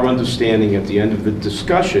of our understanding at the end of the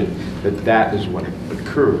discussion that that is what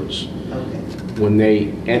occurs. Okay, When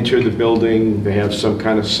they enter the building, they have some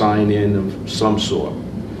kind of sign-in of some sort.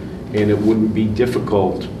 And it wouldn't be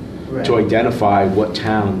difficult Right. to identify what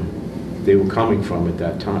town they were coming from at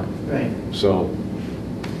that time. right. So,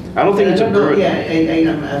 I don't think And it's I a don't know, burden.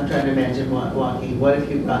 yeah, I'm trying to imagine walking, what if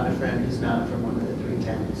you brought a friend who's not from one of the 3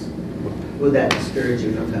 towns? Would that discourage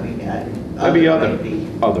you from coming? Maybe other.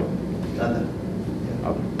 Other.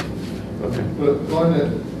 Okay. But on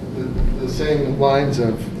the same lines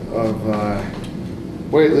of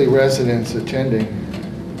Whately residents attending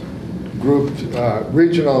grouped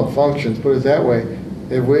regional functions, put it that way,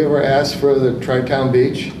 have we ever asked for the Tri-Town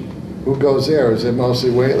Beach? Who goes there? Is it mostly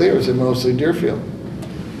Whately or is it mostly Deerfield?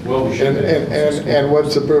 Well, we should. And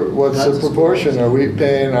what's the proportion? Are we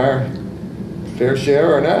paying our fair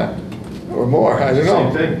share or not? Or more? I don't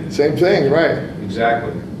know. Same thing. Same thing, right.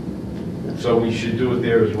 Exactly. So we should do it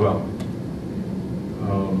there as well. I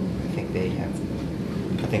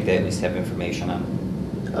think they at least have information on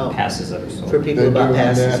Oh, passes that are sold. for And people They about do on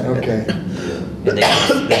passes. that, okay. they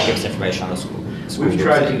give us information on the school. We've groups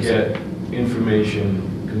tried that to use it. get information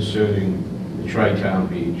concerning the Tri-Town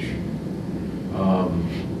Beach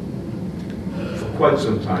for quite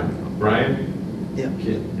some time now. Brian, Yeah.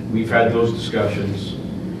 we've had those discussions,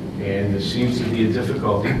 and there seems to be a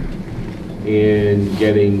difficulty in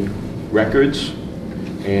getting records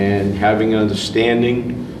and having an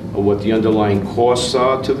understanding of what the underlying costs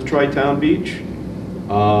are to the Tri-Town Beach.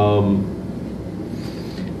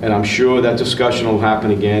 And I'm sure that discussion will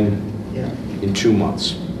happen again Yeah. in 2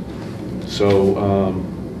 months. So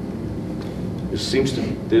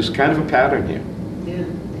there's kind of a pattern here, Yeah.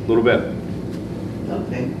 a little bit.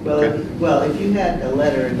 Okay, well, Okay. if you had a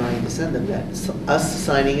letter in mind to send them, that us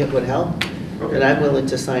signing it would help, Okay. and I'm willing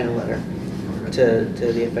to sign a letter to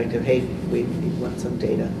the effect of, hey, we want some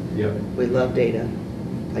data. Yep. We love data.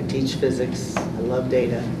 I teach physics, I love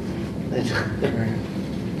data.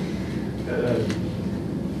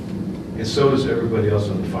 And so does everybody else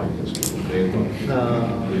on the finance committee. They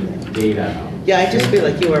love data out. Yeah, I just feel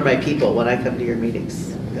like you are my people when I come to your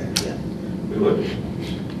meetings. Yeah. We would.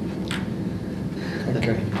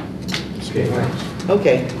 Okay. Okay, thanks.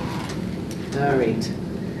 Okay. All right.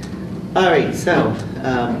 All right, so,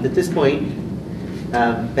 at this point,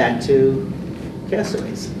 back to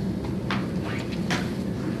castaways.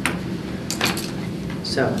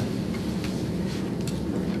 So,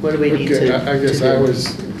 what do we need Okay, to I guess to I do?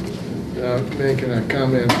 was making a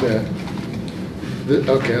comment that,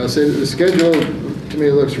 okay, I'll say that the schedule to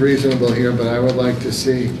me looks reasonable here, but I would like to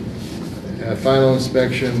see a final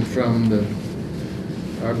inspection from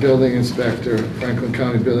our building inspector, Franklin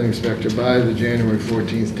County Building Inspector, by the January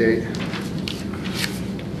 14th date.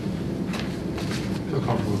 Feel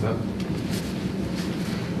comfortable with that?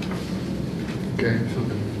 Okay? Feel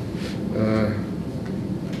good.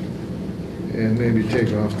 And maybe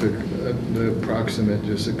take off the approximate,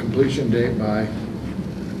 just a completion date by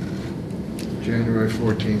January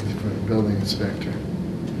 14th for the building inspector.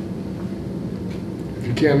 If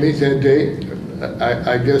you can't meet that date,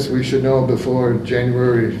 I guess we should know before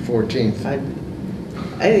January 14th. I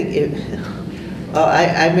think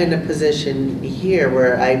I'm in a position here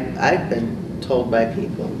where I've been told by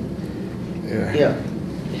people, Yeah.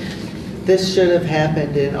 this should have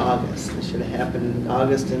happened in August. This should have happened in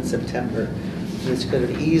August and September. This could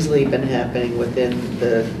have easily been happening within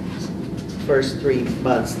the first 3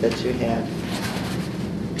 months that you had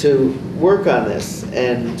to work on this.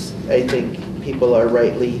 And I think people are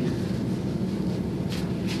rightly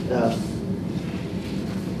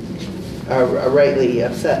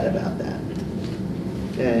upset about that.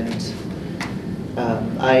 And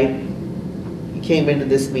I came into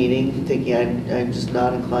this meeting thinking I'm just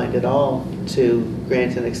not inclined at all to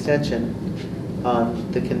grant an extension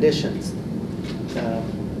on the conditions.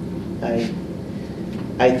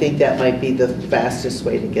 I think that might be the fastest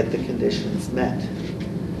way to get the conditions met.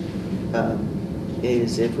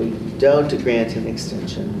 Is if we don't grant an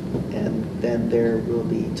extension, and then there will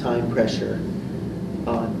be time pressure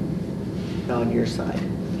on your side.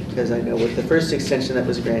 Because I know with the first extension that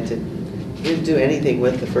was granted, you didn't do anything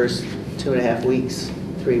with the first 2.5 weeks,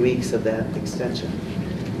 3 weeks of that extension.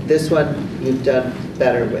 This one you've done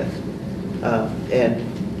better with,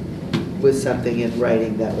 and with something in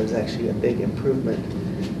writing that was actually a big improvement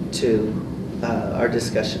to our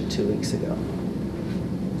discussion 2 weeks ago.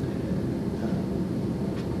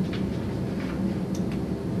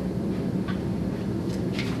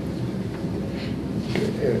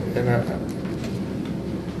 And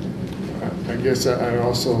I guess I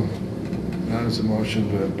also, not as a motion,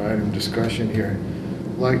 but item discussion here,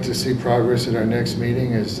 like to see progress at our next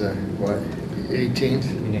meeting is, what, 18th?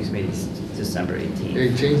 The next meeting is December 18th.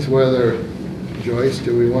 18th, whether, Joyce,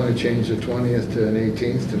 do we want to change the 20th to an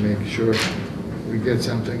 18th to make sure we get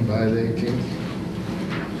something by the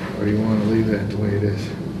 18th? Or you want to leave that the way it is?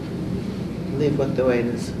 Leave what the way it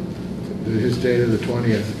is. His date of the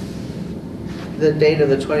 20th. The date of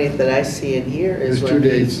the 20th that I see in here is There's when two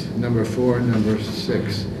he- dates, number 4 and number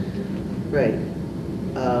 6. Right.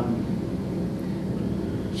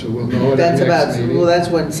 So we'll know at our That's next about, meeting. well, that's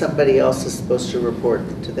when somebody else is supposed to report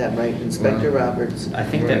to them, right? Inspector Well, Roberts. I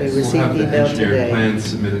think We that We'll received have the email engineering today. plan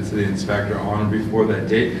submitted to the inspector on or before that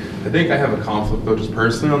date. I think I have a conflict though, just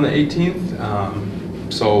personally on the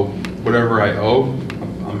 18th. So whatever I owe,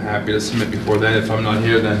 I'm happy to submit before then. If I'm not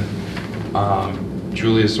here, then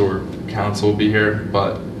Julius or council will be here.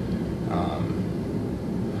 But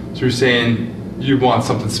so you're saying you want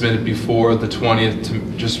something submitted before the 20th to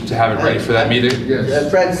just to have it ready for that meeting? Yes.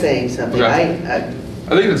 Fred's saying something. Okay. I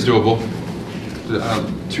think it's doable.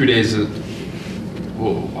 2 days.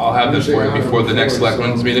 Well, I'll have this for you before the next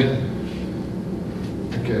selectmen's meeting.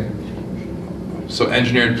 Okay. So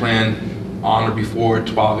engineered plan on or before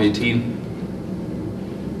 12/18.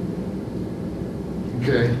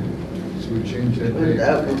 Okay. So we change that date.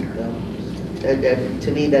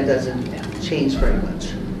 To me, that doesn't change very much,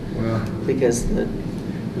 Well, because the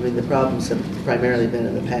problems have primarily been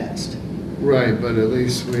in the past. right, but at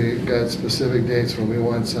least we got specific dates when we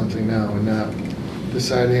want something now and not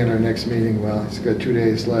deciding at our next meeting, well, it's got 2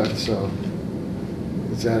 days left, so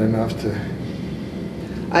is that enough to?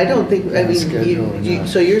 I don't think, I mean, Schedule or not.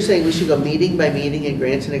 so you're saying we should go meeting by meeting and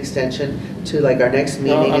grant an extension to like our next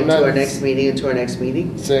No, meeting I'm and to not- our next meeting and to our next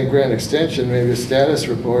meeting? Saying grant extension, maybe a status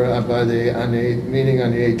report on the meeting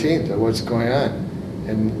on the 18th of what's going on.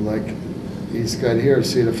 And like he's got here,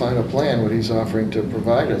 see the final plan, what he's offering to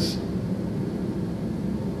provide us.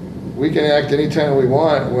 We can act anytime we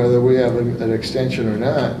want, whether we have an extension or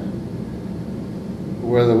not.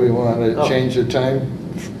 Whether we want to Oh. change the time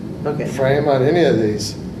Okay, frame on any of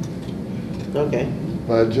these. okay.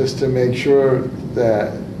 But just to make sure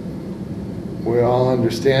that we all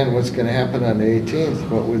understand what's going to happen on the 18th,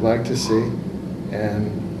 what we'd like to see, and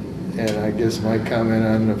I guess my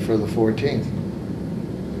comment for the 14th.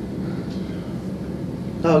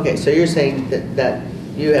 Okay, so you're saying that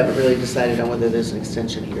you haven't really decided on whether there's an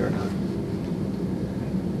extension here or not?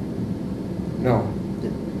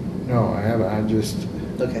 No, I haven't, I just,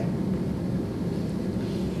 Okay.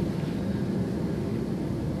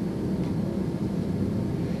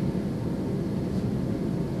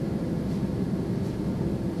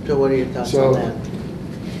 So what are your thoughts So- on that?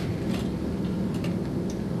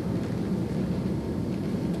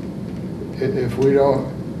 if we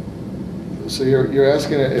don't, so you're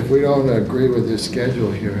asking if we don't agree with this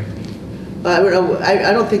schedule here. I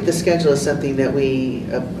don't think the schedule is something that we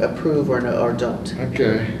approve or don't.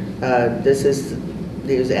 Okay,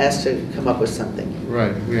 He was asked to come up with something,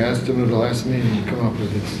 right, we asked him at the last meeting to come up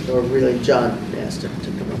with this. or really John asked him to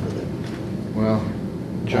come up with it. Well,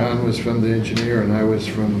 John was from the engineer and I was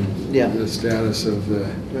from Yeah. the status of the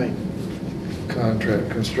Right. contract,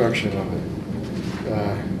 construction of it.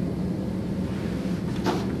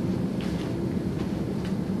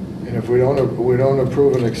 And if we don't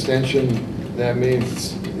approve an extension, that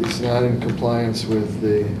means it's not in compliance with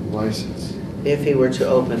the license. If he were to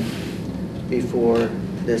open before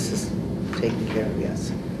this is taken care of,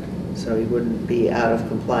 yes. So he wouldn't be out of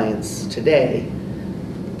compliance today,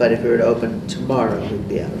 but if he were to open tomorrow, he'd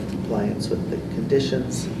be out of compliance with the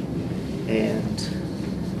conditions. And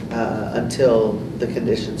until the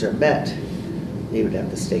conditions are met, he would have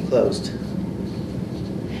to stay closed.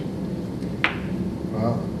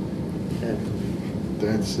 Well, And-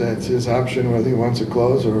 that's his option, whether he wants to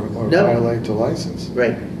close or No. violate the license.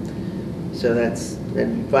 Right. So that's,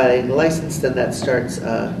 and violating the license, then that starts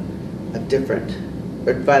a different,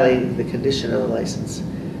 or violating the condition of the license.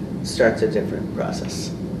 starts a different process.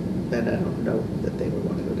 And I don't know that they would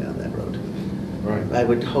want to go down that road. Right. I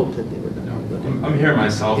would hope that they would not. I'm here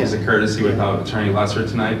myself as a Yeah. courtesy Yeah. without Attorney Lesser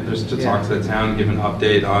tonight, just to Yeah. talk to the town, give an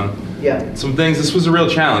update on Yeah, some things. This was a real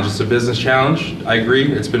challenge. It's a business challenge. I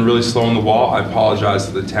agree. It's been really slow in the wall. I apologize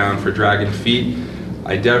to the town for dragging feet.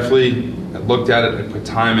 I definitely looked at it and put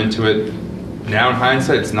time into it. Now in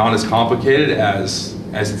hindsight, it's not as complicated as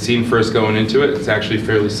it seemed first going into it. It's actually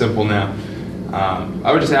fairly simple now.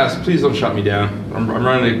 I would just ask, please don't shut me down. I'm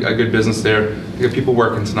running a good business there. I got people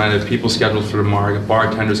working tonight. I have people scheduled for tomorrow. I got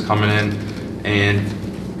bartenders coming in. And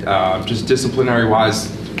just disciplinary-wise,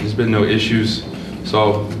 there's been no issues.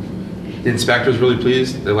 So the inspector's really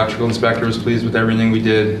pleased. The electrical inspector was pleased with everything we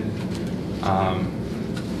did.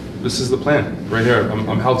 This is the plan right here.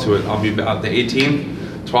 I'm held to it. I'll be about the 18th,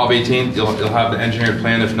 12/18th. You'll have the engineered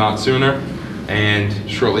plan, if not sooner. And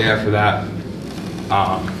shortly after that,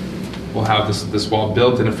 we'll have this wall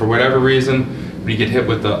built. And if for whatever reason we get hit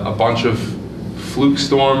with a bunch of fluke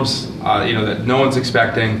storms, that no one's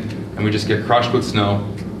expecting, and we just get crushed with snow,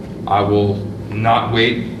 I will not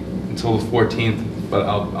wait until the 14th, but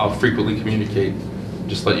I'll frequently communicate,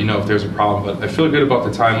 just let you know if there's a problem. But I feel good about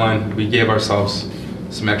the timeline. We gave ourselves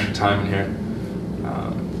some extra time in here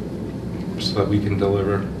so that we can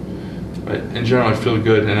deliver. But in general, I feel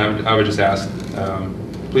good, and I would just ask,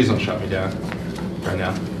 please don't shut me down right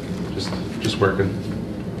now. Just working.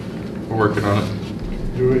 We're working on it.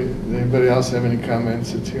 Does anybody else have any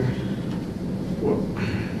comments that's here? Well,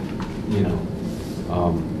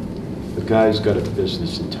 the guy's got a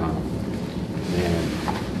business in town, and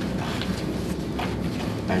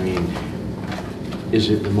I mean, is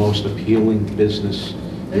it the most appealing business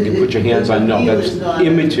you can put your hands on? No, The appeal that's is not an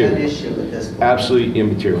immaterial. issue at this point. Absolutely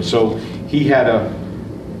immaterial. So he had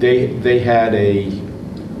they had a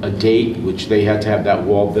date which they had to have that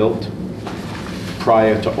wall built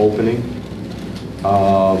prior to opening.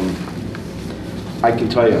 I can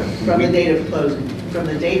tell you. From the date of closing, from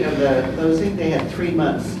the date of the closing, they had 3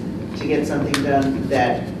 months to get something done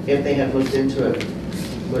that, if they had looked into it,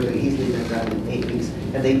 would have easily been done in 8 weeks.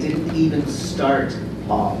 And they didn't even start,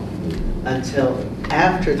 Paul, until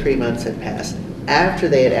after 3 months had passed, after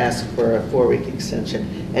they had asked for a 4-week extension.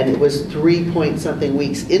 And it was 3-point-something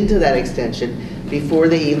weeks into that extension before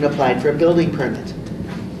they even applied for a building permit.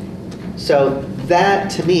 So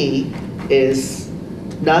that, to me, is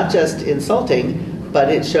not just insulting, but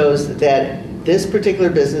it shows that this particular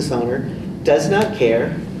business owner does not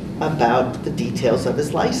care about the details of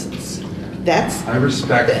his license. That's, I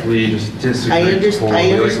respectfully just disagree. I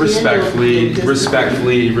understand Respectfully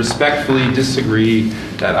disagree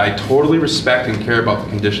that I totally respect and care about the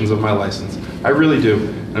conditions of my license. I really do.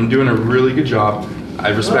 And I'm doing a really good job. I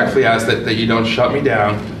respectfully ask that you don't shut me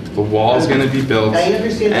down. The wall's gonna be built. I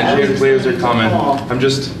understand that. I was Engineered players are explaining to coming. Paul I'm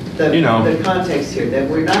just, the context here, that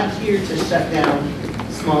we're not here to shut down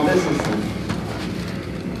small businesses.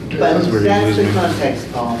 But That's where you that's lose the me.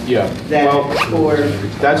 context, Paul. Yeah. That Well, for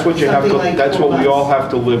that's what you have to, something like that's 4 what we all months. have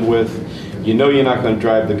to live with. You know you're not gonna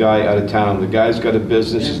drive the guy out of town. The guy's got a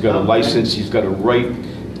business, he's got a Okay. license, he's got a right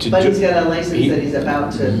to do. But he's got a license He- that he's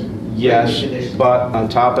about to. Yes, bring to condition. but on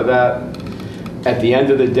top of that, at the end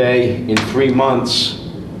of the day, in 3 months,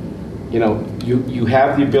 you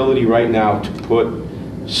have the ability right now to put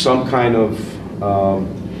some kind of,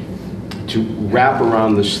 to wrap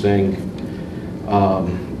around this thing,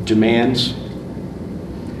 demands.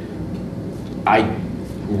 I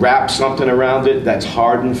wrap something around it that's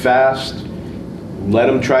hard and fast, let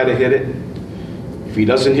him try to hit it. If he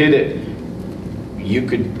doesn't hit it, you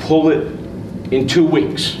could pull it in 2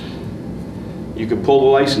 weeks. You could pull the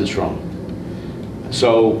license from him.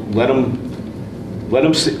 So let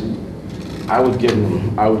him sit. I would give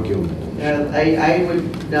him. I would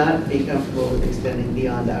not be comfortable with extending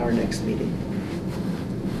beyond our next meeting.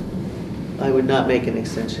 I would not make an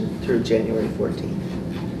extension through January 14th.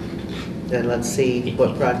 Then let's see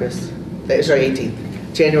what progress, sorry, 18th.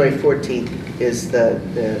 January 14th is the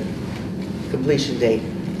completion date.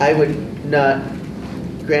 I would not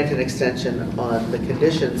grant an extension on the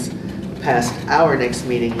conditions past our next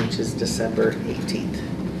meeting, which is December 18th,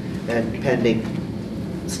 and pending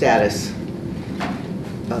status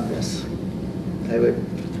on this.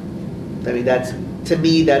 To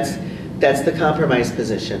me, that's the compromise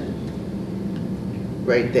position,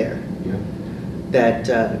 right there. Yeah. That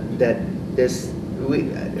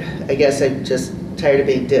I guess I'm just tired of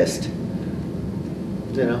being dissed,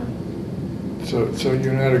 So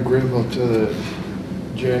you're not agreeable to the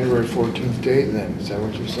January 14th date then? Is that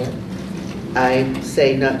what you're saying? I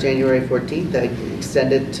say not January 14th, I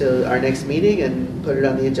extend it to our next meeting and put it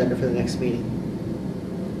on the agenda for the next meeting.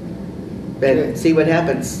 Okay. And see what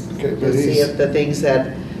happens. Okay, to but see he's, if the things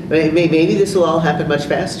that, maybe this will all happen much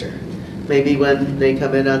faster. Maybe when they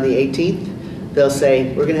come in on the 18th, they'll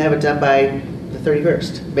say, we're gonna have it done by the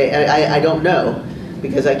 31st. I don't know,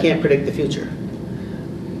 because I can't predict the future.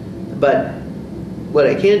 But what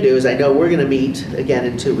I can do is I know we're gonna meet again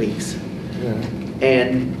in 2 weeks. yeah.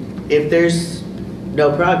 And if there's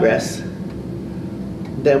no progress,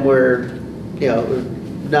 then we're,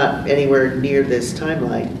 not anywhere near this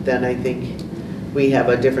timeline, then I think we have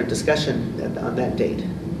a different discussion on that date.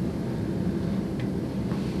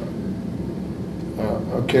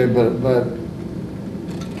 Okay, but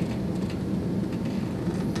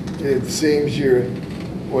it seems you're,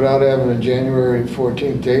 without having a January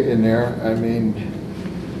 14th date in there, I mean,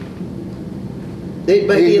 It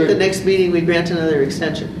might be at the Even- next meeting, we grant another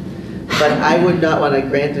extension. But I would not want to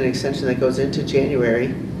grant an extension that goes into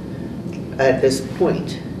January at this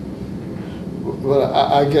point. well,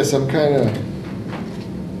 I guess I'm kind of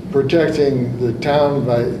protecting the town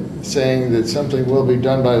by saying that something will be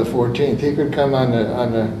done by the 14th. He could come on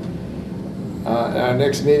our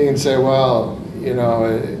next meeting and say, well,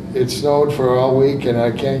 it snowed for all week and I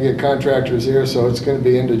can't get contractors here, so it's going to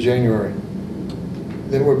be into January.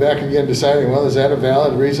 Then we're back again deciding, well, is that a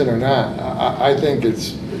valid reason or not? I think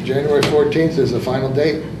it's January 14th is the final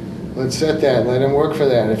date. Let's set that, let him work for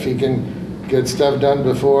that. If he can get stuff done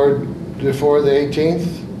before the 18th,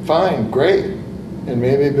 fine, great. And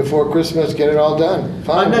maybe before Christmas, get it all done,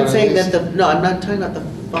 fine. I'm but not at saying least- that no, I'm not talking about the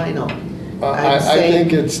final. I I'm saying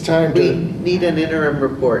think it's time we to, need an interim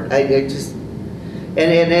report. I just,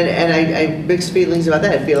 and I have mixed feelings about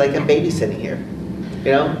that. I feel like I'm babysitting here,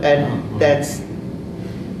 and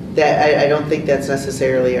I don't think that's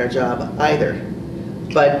necessarily our job either.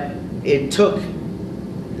 But it took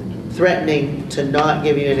threatening to not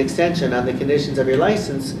give you an extension on the conditions of your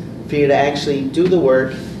license for you to actually do the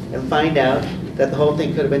work and find out that the whole thing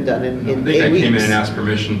could have been done in 8 I weeks. think I came in and asked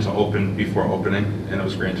permission to open before opening, and I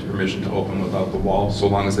was granted permission to open without the wall, so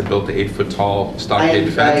long as they built the 8-foot tall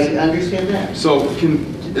stockade fence. I understand that. So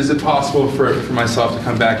is it possible for myself to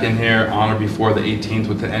come back in here on or before the 18th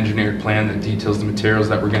with an engineered plan that details the materials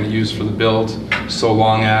that we're going to use for the build, so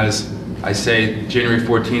long as I say January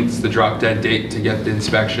 14th is the drop dead date to get the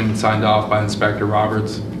inspection signed off by Inspector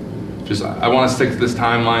Roberts? I want to stick to this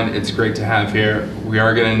timeline. It's great to have here. We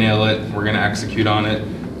are going to nail it. We're going to execute on it.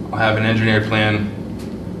 I'll have an engineered plan.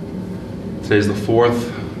 Today's the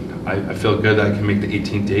 4th. I feel good that I can make the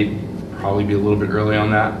 18th date. Probably be a little bit early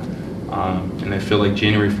on that. And I feel like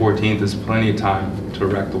January 14th is plenty of time to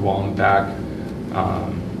erect the wall in the back.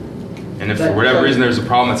 And if for whatever reason there's a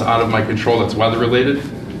problem that's out of my control that's weather related,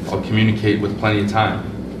 I'll communicate with plenty of time.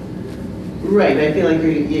 Right, I feel like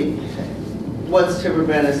what's to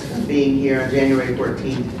prevent us from being here on January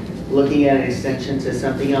 14th, looking at an extension to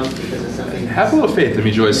something else because of something? Have a little faith in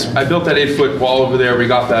me, Joyce. I built that 8-foot wall over there. We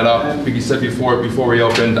got that up. Like you said before we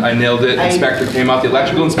opened, I nailed it. Inspector came out. The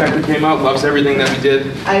electrical inspector came out. Loves everything that we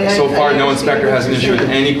did. So far, no inspector has an issue with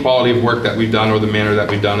any quality of work that we've done or the manner that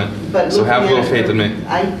we've done it. So have a little faith in me.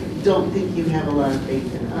 I don't think you have a lot of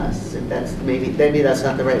faith in us. If that's maybe that's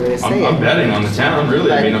not the right way to say it. I'm betting on the town,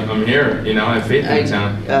 really. I mean, I'm here. I have faith in the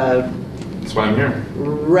town. That's why I'm here.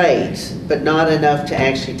 Right, but not enough to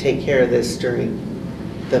actually take care of this during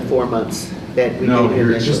the 4 months that we No, did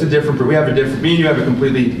it's just a initially. different, me and you have a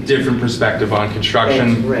completely different perspective on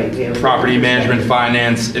construction, That's right, we have a property different management, perspective.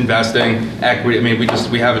 finance, investing, equity. I mean,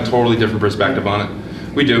 we have a totally different perspective on it.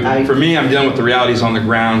 We do. For me, I'm dealing with the realities on the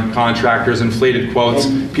ground, contractors, inflated quotes,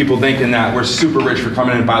 people thinking that we're super rich for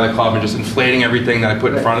coming in and buy the club and just inflating everything that I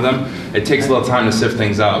put in front of them. It takes a little time to sift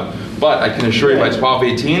things out. But I can assure you by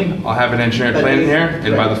 12/18, I'll have an engineered plan in here,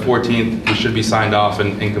 and by the 14th, it should be signed off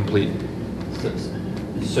and complete.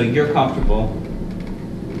 So you're comfortable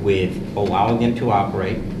with allowing them to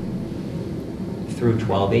operate through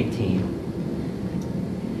 12/18,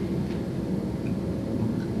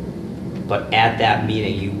 but at that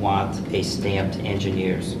meeting, you want a stamped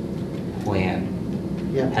engineer's plan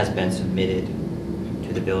Yeah. has been submitted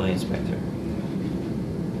to the building inspector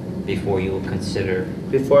before you will consider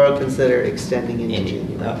Before I'll consider extending into any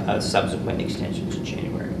January. subsequent extension to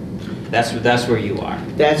January. That's where you are.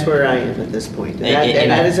 That's where I am at this point. And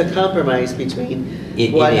And that is a compromise between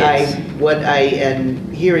It what is. I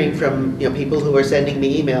am hearing from, people who are sending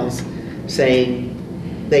me emails saying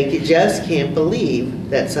they just can't believe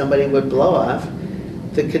that somebody would blow off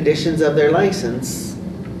the conditions of their license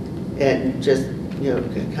and just,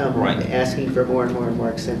 come Right. asking for more and more and more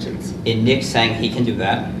extensions. And Nick's saying he can do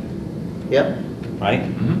that, Yep. right?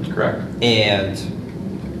 Correct. And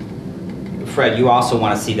Fred, you also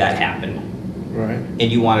want to see that happen. right?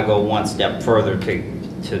 And you want to go one step further to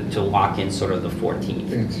to lock in sort of the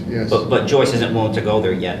 14th. Yes. But Joyce isn't willing to go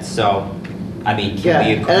there yet, so, I mean, Yeah, can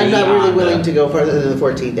we and agree I'm not really on willing to the, go further than the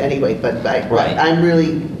 14th anyway, but Right. I'm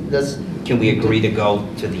really, just. can we agree to go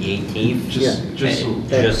to the 18th? Just, Yeah. just,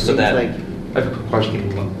 Just so seems that- like- I have a quick question.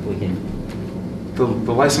 We can,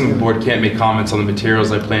 The licensing board can't make comments on the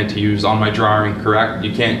materials I plan to use on my drawing, correct?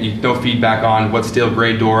 You can't, no feedback on what steel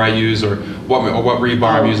grade door I use or what rebar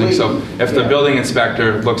I'm Oh, using. So if the yeah. building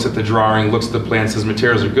inspector looks at the drawing, looks at the plan, says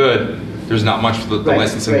materials are good, there's not much for the Right,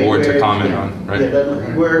 licensing right, board to right, comment yeah. on, right?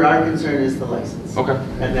 Yeah, where our concern is the license. Okay.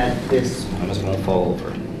 And that this, I just won't fall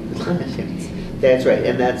over. that's right,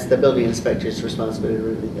 and that's the building inspector's responsibility,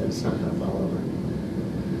 really, that's not gonna fall over.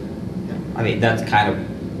 I mean, that's kind of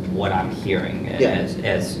what I'm hearing Yeah.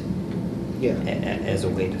 as Yeah, a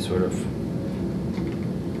way to sort of,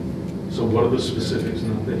 So what are the specifics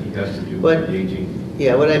now that he has to do What- with the 18th?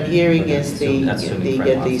 yeah, what I'm hearing is That's assuming Fred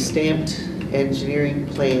get the wants it. stamped engineering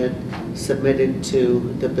plan submitted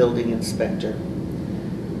to the building inspector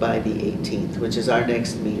by the 18th, which is our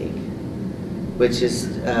next meeting, which is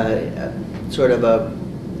sort of a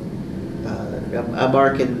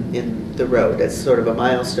mark in the road. That's sort of a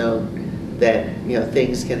milestone that, you know,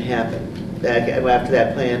 things can happen. After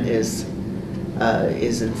that plan is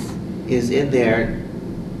in there,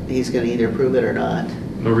 he's gonna either approve it or not.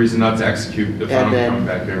 No reason not to execute if And I'm then- coming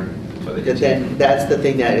back here. by the But 18th. then, that's the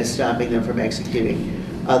thing that is stopping them from executing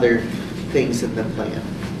other things in the plan.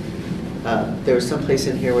 There was someplace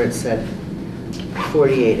in here where it said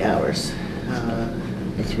 48 hours.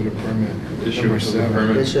 That's for the permit. Issue Number of the 7.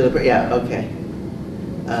 permit. It should have, yeah, okay.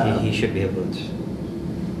 he should be able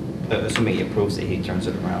to, assuming he approves it, he turns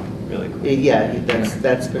it around really quick. Yeah,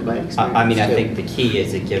 that's been my experience I mean, I too. think the key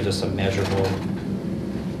is it gives us a measurable.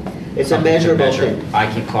 It's a something to measurable measure. thing. I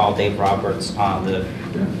can call Dave Roberts on the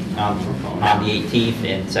 18th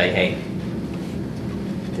and say, hey,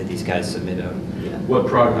 did these guys submit a, Yeah. What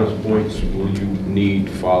progress points will you need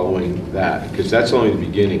following that? Because that's only the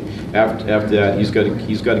beginning. After that, he's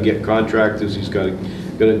got to get contractors, he's got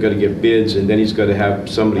to get bids, and then he's got to have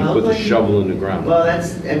somebody put the shovel in the ground. Well,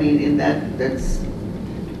 that's, I mean, that's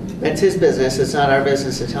his business, it's not our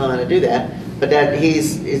business to tell him how to do that. But that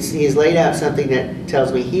he's laid out something that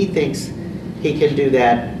tells me he thinks he can do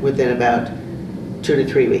that within about 2 to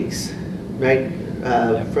 3 weeks, right?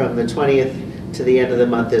 From the 20th to the end of the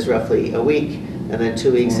month is roughly a week, and then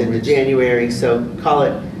 2 weeks 4 into weeks. January. So call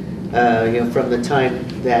it, from the time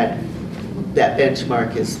that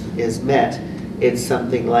benchmark is met, it's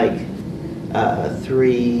something like I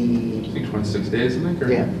 3, think 26 days, I think,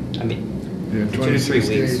 or? yeah. I mean, Yeah, 2 to 3 26 weeks.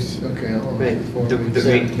 days, okay, I'll Right. 4 The,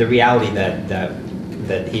 weeks. the reality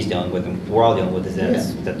that he's dealing with, and we're all dealing with, is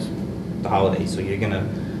that's the holidays, so you're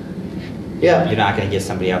Yeah. not gonna get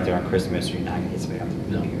somebody out there on Christmas, or you're not gonna get somebody out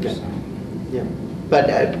there on New Year's, so. Yeah,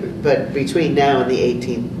 but between now and the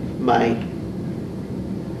 18th, my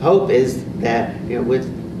hope is that,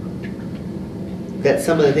 that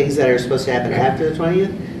some of the things that are supposed to happen after the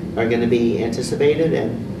 20th are gonna be anticipated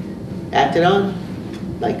and acted on,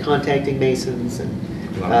 like contacting masons and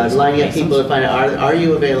You want a list of lining up people masons? to find out, are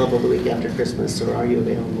you available the week after Christmas, or are you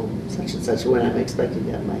available such and such, when I'm expecting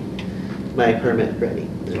to have my permit ready.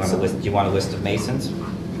 Do you want a list of masons?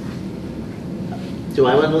 Do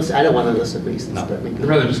I want to list? I don't want a list of reasons, No. but maybe. I'd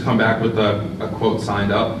rather just come back with a quote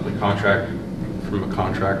signed up, a contract from a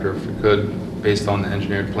contractor if we could, based on the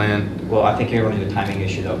engineered plan. Well, I think you're running a timing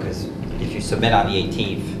issue though, because if you submit on the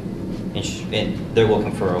 18th, and they're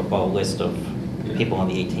looking for a list of people on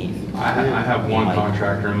the 18th. I have one Like-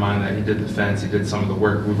 contractor in mind that he did the fence, he did some of the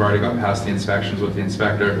work, we've already got past the inspections with the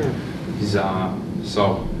inspector. Yeah. He's,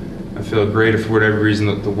 so I feel great if for whatever reason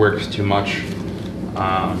that the work is too much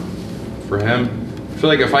for him. I feel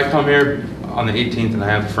like if I come here on the 18th and I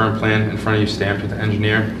have the firm plan in front of you stamped with the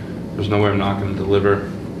engineer, there's no way I'm not gonna deliver.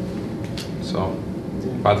 So,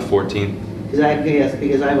 by the 14th.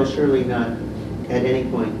 Because I will surely not, at any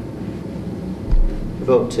point,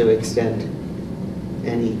 vote to extend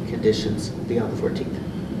any conditions beyond the 14th.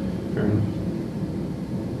 Fair enough.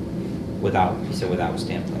 You said without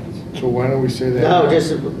stamp plans. So why don't we say that? No, now?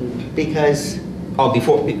 just because, I'll be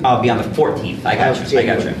on the 14th, I got you,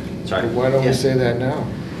 January. sorry. Why don't Yeah. we say that now?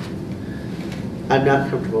 I'm not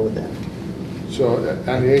comfortable with that. So on the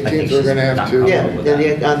I think 18th, we're she's gonna not have to. comfortable. Yeah,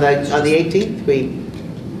 with that. on the 18th,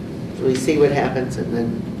 we see what happens and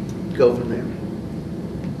then go from there.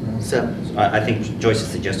 So, I think Joyce is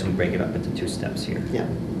suggesting we break it up into 2 steps here. yeah.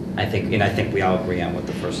 I think we all agree on what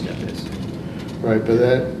the first step is. Right, but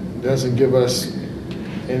that doesn't give us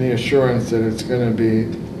any assurance that it's gonna be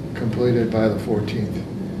completed by the 14th.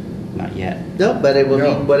 Not yet. No, but it will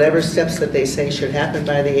No. mean whatever steps that they say should happen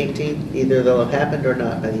by the 18th, either they'll have happened or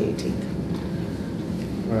not by the 18th.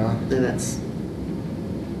 Well, And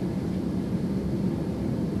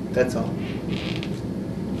that's all.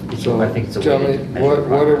 so I think it's a tell way me, to measure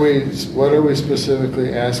what are we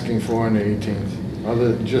specifically asking for on the 18th?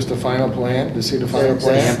 Other than just a final plan, to see the final It's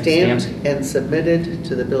plan? Stamped Stamped. and submitted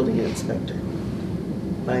to the building inspector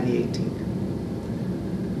by the 18th.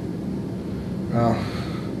 Well,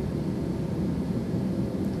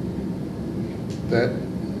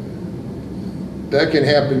 that can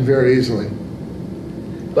happen very easily.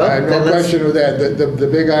 Well, I have then no let's- question with that. The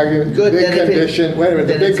big argument, the Good, big then if it- condition, wait a minute,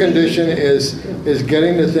 the then big it's easy. condition is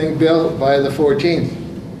getting the thing built by the 14th.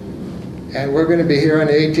 And we're gonna be here on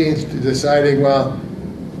the 18th deciding, well,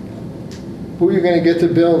 who are you gonna get to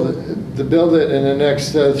build it in the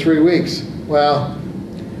next 3 weeks? Well,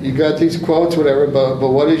 you got these quotes, whatever, but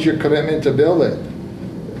what is your commitment to build it?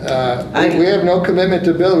 We have no commitment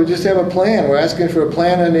to build, we just have a plan. We're asking for a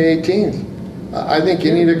plan on the 18th. I think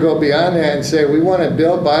you need to go beyond that and say, we want it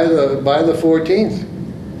built by the 14th.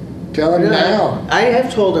 Tell him now. I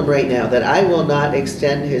have told him right now that I will not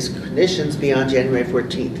extend his conditions beyond January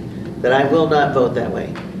 14th, that I will not vote that way.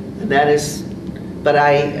 And that is, but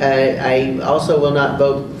I also will not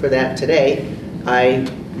vote for that today. I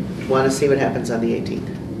want to see what happens on the 18th.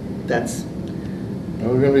 That's,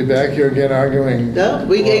 We're gonna be back here again arguing. no,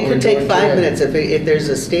 what it we're could take doing 5 today. minutes. If there's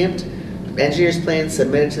a stamped engineer's plan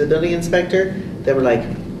submitted to the building inspector, then we're like,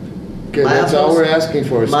 Okay, that's all we're asking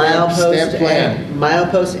for, stamp plan.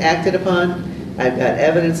 milepost acted upon. I've got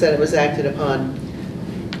evidence that it was acted upon.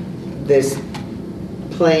 This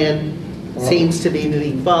plan seems to be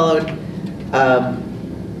being followed.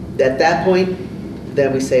 At that point,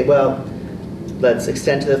 then we say, well, let's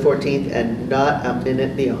extend to the 14th and not a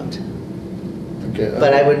minute beyond. Okay,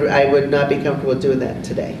 But I would not be comfortable doing that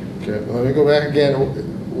today. Okay, let me go back again.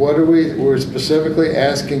 What are we're specifically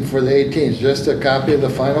asking for the 18th? Just a copy of the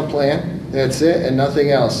final plan? That's it, and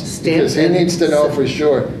nothing else? Stamped Because he and- needs to know for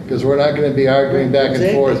sure, because we're not gonna be arguing back and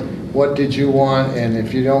Exactly. forth. What did you want, and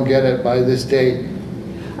if you don't get it by this date?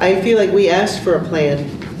 I feel like we asked for a plan,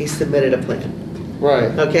 he submitted a plan. Right,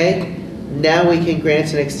 Okay, now we can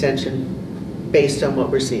grant an extension based on what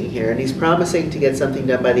we're seeing here, and he's promising to get something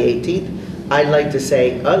done by the 18th. I'd like to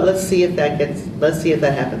say, let's see if that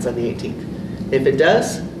happens on the 18th. If it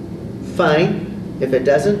does, fine. If it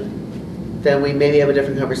doesn't, then we maybe have a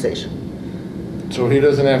different conversation. so he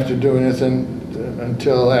doesn't have to do anything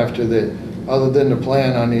until after other than the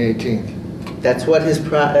plan on the 18th? That's what his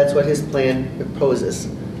plan proposes,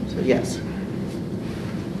 so yes.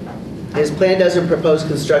 His plan doesn't propose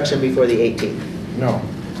construction before the 18th. No.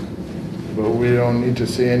 But we don't need to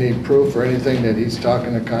see any proof or anything that he's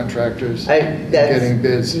talking to contractors, getting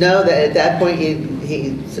bids? No, at that point,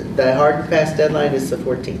 the hard and fast deadline is the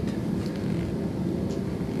 14th.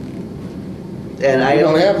 And I You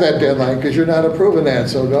don't have that deadline because you're not approving that,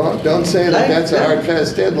 so don't say that that's a hard,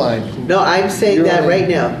 fast deadline. No, I'm saying You're that only- right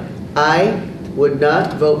now. I would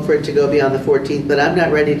not vote for it to go beyond the 14th, but I'm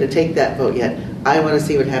not ready to take that vote yet. I want to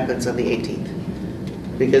see what happens on the 18th.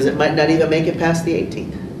 Because it might not even make it past the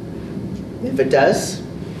 18th. If it does,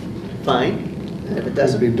 fine. And if it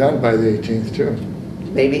It'll be doesn't, done by the 18th too.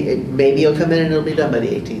 maybe it'll come in and it'll be done by the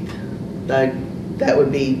 18th. That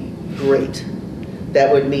would be great.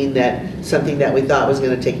 That would mean that something that we thought was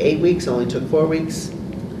going to take 8 weeks only took 4 weeks,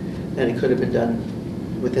 and it could have been done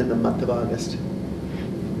within the month of August.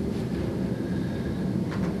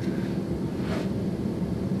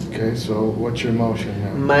 Okay, so what's your motion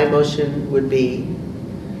now? My motion would be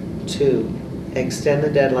to extend the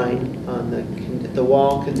deadline on the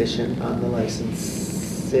wall condition on the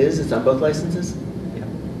licenses, it's on both licenses?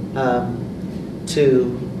 Yeah.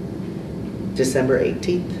 To December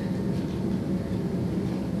 18th.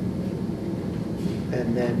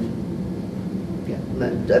 And then, yeah,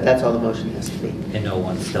 that's all the motion has to be. And no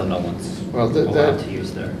one's Well, allowed to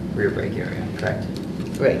use the rear brake area, correct?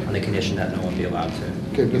 Right. On the condition that no one be allowed to.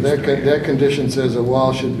 Okay, but use that, the rear. that condition says a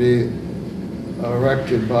wall should be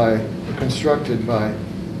erected by, constructed by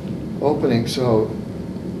opening, so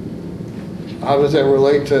how does that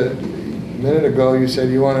relate to, a minute ago, you said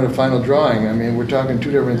you wanted a final drawing? I mean, we're talking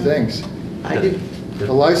two different things. I did,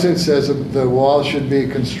 The license says that the wall should be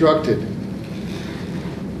constructed.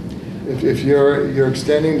 If you're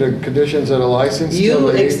extending the conditions of the license till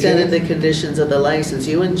you the 18th? extended the conditions of the license,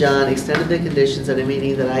 you and John extended the conditions at a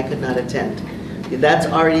meeting that I could not attend. That's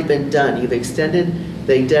already been done. You've extended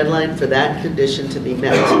the deadline for that condition to be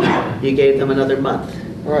met. You gave them another month.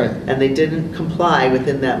 Right. And they didn't comply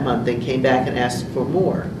within that month. They came back and asked for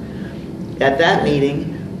more. At that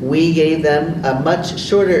meeting, We gave them a much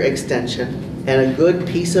shorter extension and a good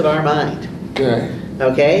piece of our mind. Okay.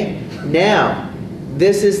 Okay? Now,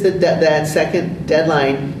 this is that second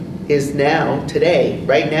deadline is now, today,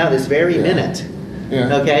 right now, this very Yeah. minute.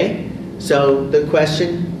 Yeah. Okay? So the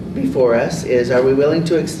question before us is, are we willing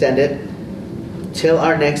to extend it till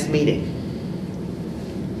our next meeting?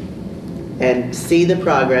 And see the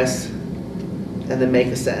progress, and then make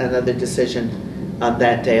another decision on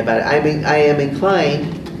that day about it. I am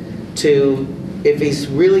inclined to, if he's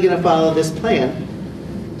really gonna follow this plan,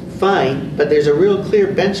 fine, but there's a real clear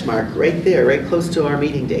benchmark right there, right close to our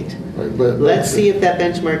meeting date. But Let's see if that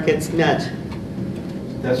benchmark gets met,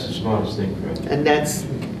 That's the smartest thing, Fred. and that's,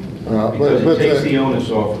 Because it takes the onus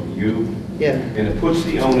off of you, yeah. And it puts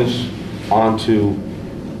the onus onto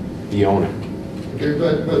the owner. Okay,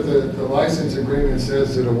 but the license agreement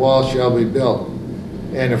says that a wall shall be built.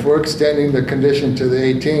 And if we're extending the condition to the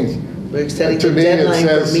 18th, We're extending To the me, it deadline for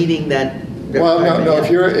says- meeting that well, requirement. no,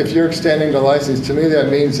 yeah. if you're extending the license, to me,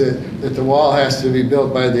 that means that the wall has to be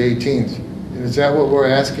built by the 18th. And is that what we're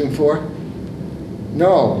asking for?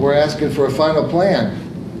 No, we're asking for a final plan.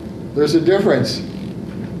 There's a difference.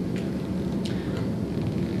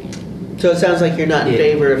 So it sounds like you're not in Yeah.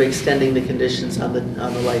 favor of extending the conditions on the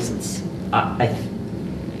license.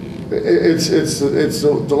 It's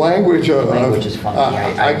the language of. The language is funky.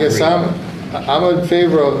 I guess agree. I'm in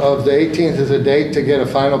favor of the 18th as a date to get a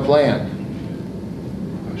final plan.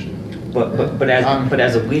 But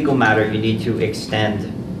as a legal matter, you need to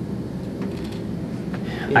extend.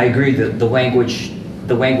 I agree that the language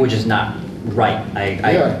is not right.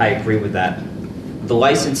 Yeah. I agree with that. The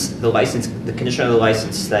condition of the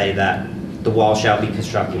license say that the wall shall be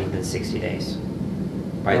constructed within 60 days.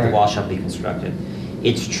 Right, the Right. wall shall be constructed.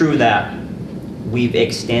 It's true that we've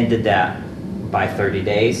extended that by 30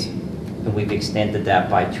 days, and we've extended that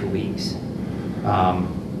by 2 weeks.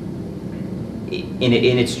 And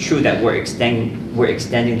it's true that we're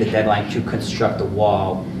extending the deadline to construct the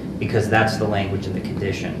wall because that's the language in the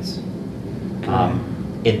conditions.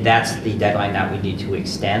 And that's the deadline that we need to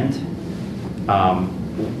extend.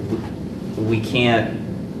 We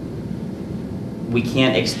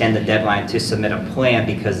can't extend the deadline to submit a plan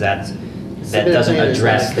because that Submit a doesn't plan is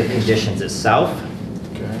address not a the condition. conditions itself.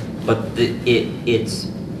 Okay. But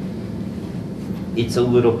it's a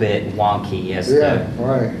little bit wonky as Yeah, to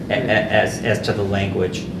right. as to the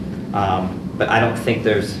language. But I don't think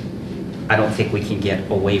we can get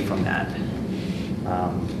away from that.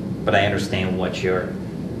 But I understand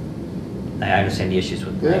I understand the issues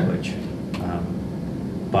with the Yeah. language.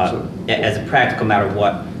 But as a practical matter,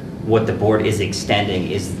 what the board is extending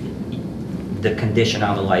is the condition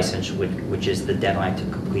on the license, which is the deadline to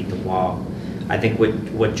complete the wall. I think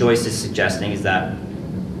what Joyce is suggesting is that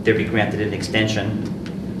there be granted an extension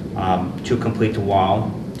to complete the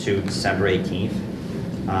wall to December 18th.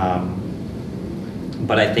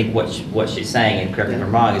 But I think what she's saying, and correct me if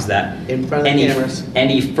I'm wrong, is that In front of the cameras.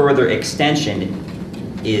 any further extension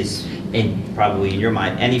is, probably in your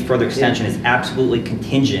mind, any further extension is absolutely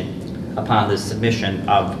contingent upon the submission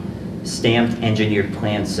of stamped engineered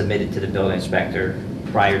plans submitted to the building inspector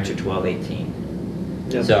prior to 12/18.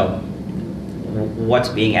 Yep. So what's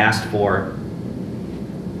being asked for,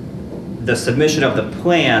 the submission of the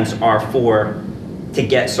plans are to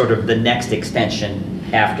get sort of the next extension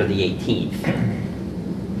after the 18th.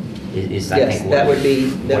 Is I Yes, think that what would be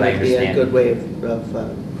a understand. good way of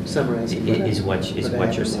summarizing. Is what I you're have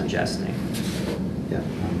in mind. suggesting. Yeah.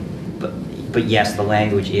 But yes, the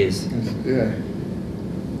language is, Yeah.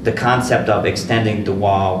 the concept of extending the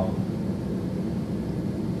wall,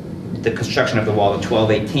 the construction of the wall to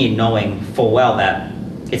 12/18, knowing full well that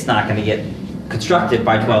it's not going to get constructed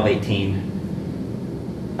by 12/18,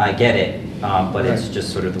 I get it, but it's Right.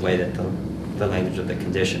 just sort of the way that the language of the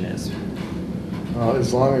condition is. Well,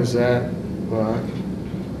 as long as that,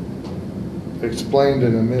 explained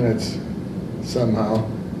in the minutes somehow.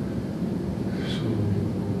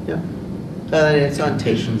 Yeah. And it's on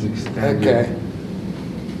tape. Conditions extended. Okay.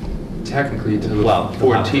 Technically to the Well,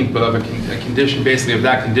 14th, but a condition, basically, if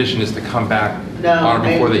that condition is to come back No. on or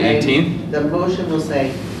before the and 18th? The motion will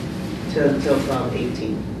say till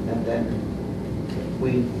 12/18, and then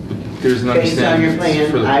we, There's an based on your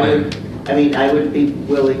understanding for the plan, plan. I would be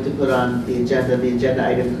willing to put on the agenda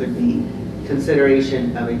item could be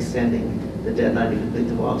consideration of extending the deadline to complete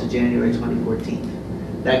the wall to January 2014.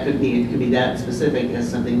 That could be, it could be that specific as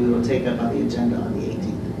something we will take up on the agenda on the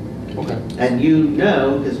 18th. Okay. And you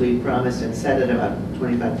know, because we promised and said it about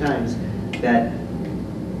 25 times, that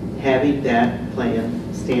having that plan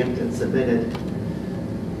stamped and submitted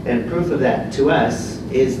and proof of that to us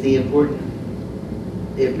is the important,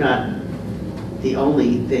 if not the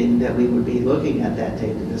only thing that we would be looking at that day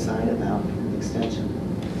to decide about an extension.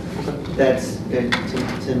 That's,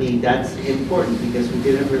 to me, that's important because we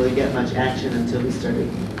didn't really get much action until we started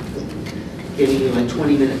giving you like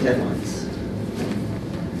 20-minute deadlines.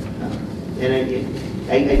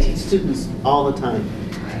 And I teach students all the time.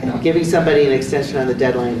 And giving somebody an extension on the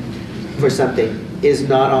deadline for something is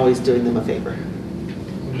not always doing them a favor.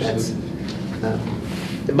 That's,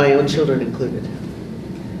 my own children included.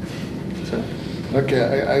 So.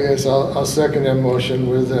 Okay, I guess I'll second that motion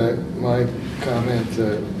with my comment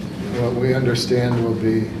that what we understand will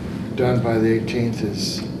be done by the 18th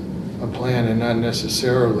is a plan and not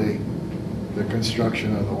necessarily the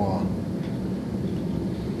construction of the wall.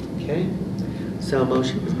 Okay, so a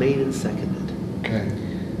motion was made and seconded. Okay.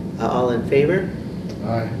 All in favor?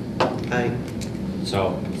 Aye. Aye.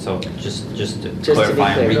 So just to Just to be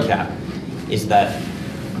clarify and clear. recap, is that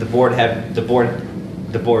the board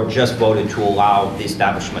just voted to allow the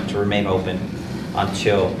establishment to remain open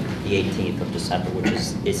until the 18th of December, which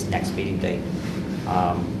is its next meeting date,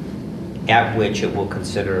 at which it will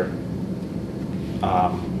consider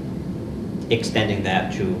extending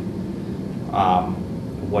that to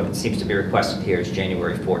what it seems to be requested here is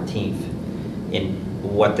January 14th. And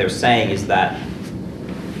what they're saying is that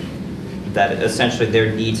essentially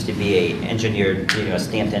there needs to be a engineered, a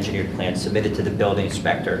stamped engineered plan submitted to the building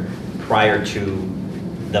inspector prior to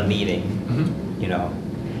the meeting, The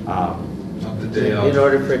day of. In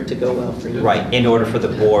order for it to go well for you. right, in order for the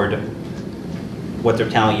board, what they're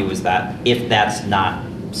telling you is that if that's not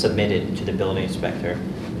submitted to the building inspector,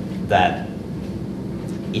 that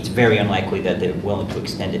it's very unlikely that they're willing to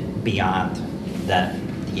extend it beyond the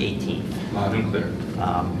 18th. Loud and clear.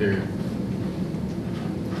 Hear you.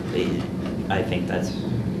 I think that's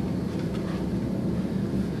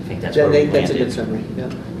That's where we a good landed. summary, yeah.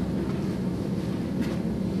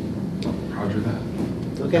 Roger that.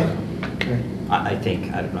 Okay. Okay. I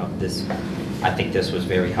think, I don't know, I think this was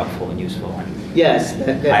very helpful and useful. Yes.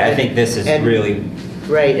 I think this is and- really,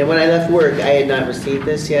 Right, and when I left work, I had not received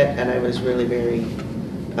this yet, and I was really very,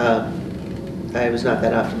 I was not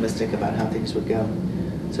that optimistic about how things would go.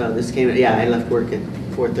 So this came, yeah, I left work at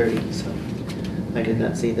 4:30, so I did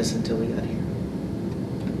not see this until we got here.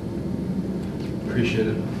 Appreciate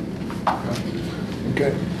it.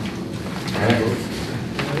 Okay. All right.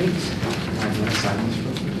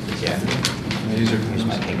 yeah, These are here's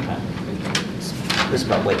my pink pen. This is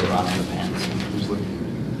about later on in the pens.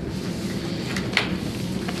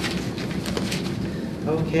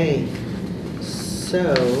 Okay,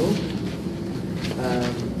 so,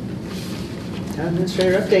 town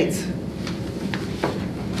administrator updates.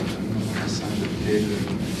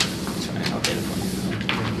 Sorry, I'll get it for you.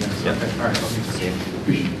 Yep. All right. See you.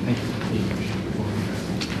 Thank you.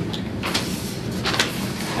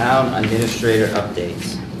 Town administrator updates.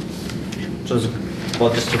 So,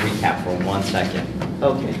 well, just to recap for 1 second.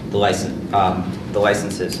 Okay, The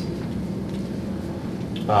licenses.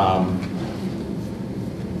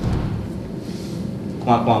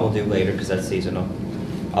 Quant we'll do later because that's seasonal.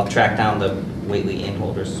 I'll track down the Whately Inn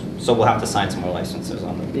holders, so we'll have to sign some more licenses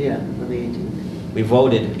on them. yeah, on the 18th. We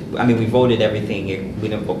voted everything, we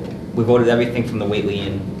didn't vote, we voted everything from the Whately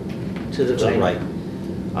Inn To the to the right.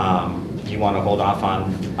 right. Do you want to hold off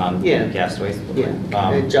on Yeah. gas waste? Yeah,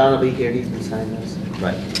 and John will be here, he can sign those.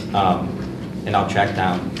 Right. And I'll track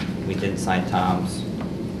down, we didn't sign Tom's,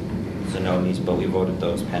 Zanoni's, but we voted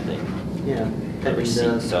those pending Yeah, the that was receipt,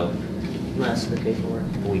 the so last of the paperwork.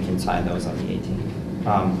 we can sign those on the 18th.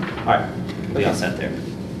 All right, we all set there.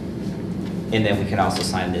 And then we can also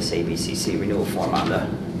sign this ABCC renewal form on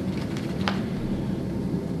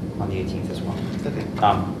the 18th as well. Okay.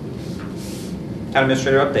 Town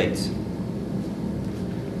administrator updates.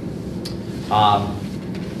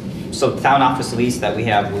 So the town office lease that we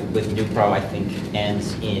have with New Pro, I think,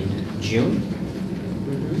 ends in June.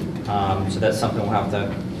 Mhm. So that's something we'll have to,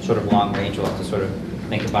 sort of long range, we'll have to sort of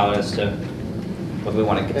think about as to whether we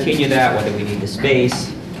want to continue that, whether we need the space.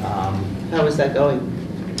 How is that going?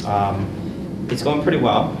 It's going pretty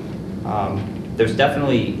well. There's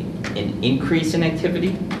definitely an increase in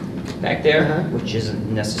activity back there, Uh-huh. which isn't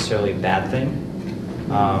necessarily a bad thing,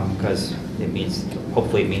 because it means,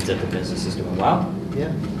 hopefully it means that the business is doing well.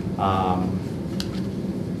 Yeah.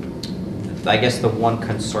 I guess the one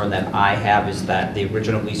concern that I have is that the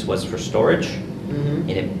original lease was for storage, Mhm. and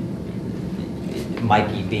it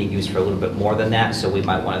might be being used for a little bit more than that, so we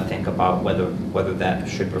might want to think about whether that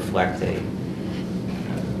should reflect an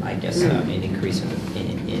increase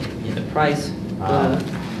in the price.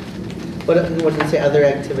 What did it say, other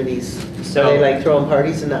activities? So- Are they like throwing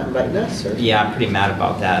parties and not inviting us, or? Yeah, I'm pretty mad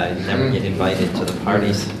about that. I never get invited to the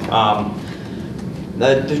parties.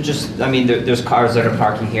 There's just, I mean, there's cars that are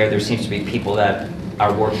parking here. There seems to be people that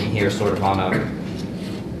are working here sort of on a.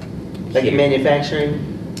 Like in here. manufacturing?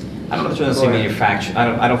 I don't know if it's necessarily Or- manufacturing,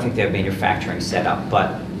 I don't think they have manufacturing set up,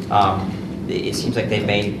 but it seems like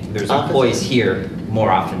there's Offices. employees here more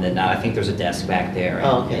often than not. I think there's a desk back there and,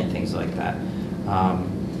 Oh, okay. and things like that.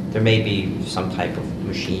 There may be some type of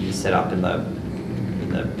machine set up in the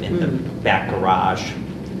back garage.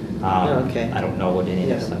 Oh, okay. I don't know what it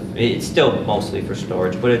is. Yeah. It's still mostly for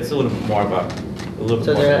storage, but it's a little bit more of a little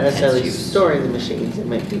So more they're not intense necessarily use. storing the machines, they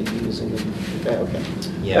might be using them, okay.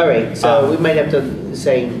 Yeah. All right, so we Um, might have to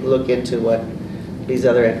say, look into what these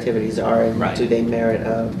other activities are, and Right. do they merit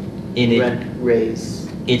a In it- rent raise?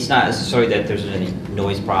 It's not necessarily that there's any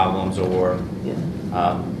noise problems or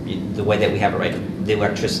Yeah, the way that we have it right, the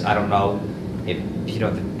electricity, I don't know if,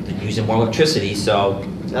 they're using more electricity, so,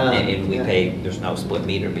 and we yeah. pay, there's no split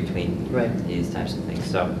meter between Right. these types of things.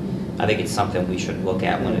 So I think it's something we should look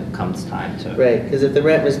at when it comes time to. right, because if the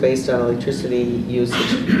rent was based on electricity usage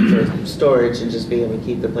for storage and just being able to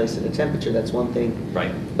keep the place at a temperature, that's one thing.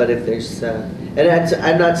 Right. But if there's,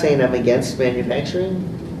 I'm not saying I'm against manufacturing,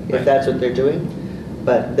 if Right. that's what they're doing,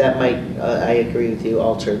 but that might, I agree with you,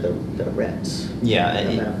 alter the rents. Yeah,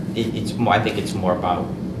 amount. it's more, I think it's more about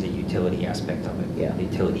the utility aspect of it. Yeah. The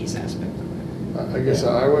utilities aspect of it. I guess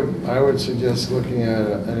I would suggest looking at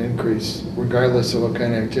an increase regardless of what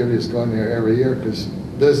kind of activity is going there every year, because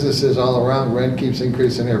businesses all around, rent keeps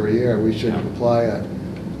increasing every year. We should Yeah. apply a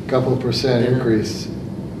couple percent Yeah. increase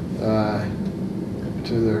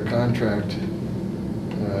to their contract.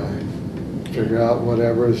 Figure out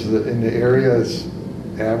whatever's in the area is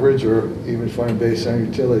average, or even find based on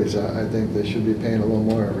utilities. I think they should be paying a little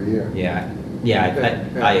more every year. Yeah, Right,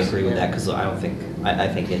 I agree with yeah. that, because I don't think, I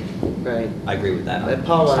think it, Right. I agree with that. But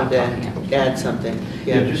Paul Stop wanted talking. to add something.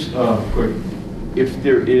 Yeah, just quick, if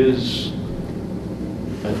there is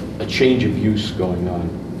a change of use going on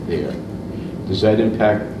there, does that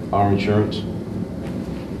impact our insurance?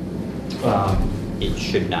 It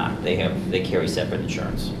should not. They carry separate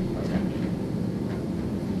insurance.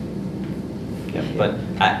 Yeah, but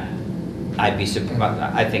I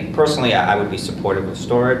think personally, I would be supportive of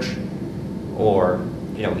storage, or,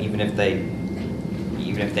 even if they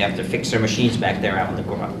have to fix their machines back there out in the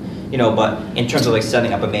garage, but in terms of like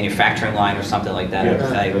setting up a manufacturing line or something like that, Yeah,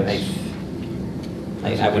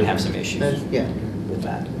 I would have some issues Yeah, with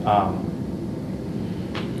that.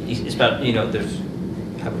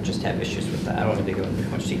 I would just have issues with that. I don't want to go into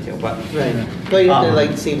much detail, but. right. Well, you have to Um,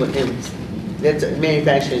 like see what,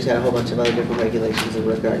 manufacturing's got a whole bunch of other different regulations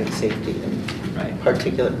regarding safety and Right.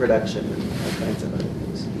 particulate production and all kinds of other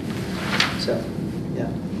things. So, yeah.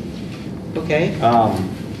 Okay.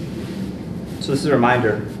 So this is a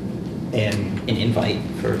reminder and an invite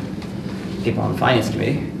for people on the finance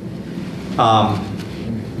committee.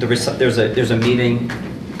 There's a meeting,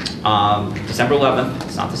 December 11th.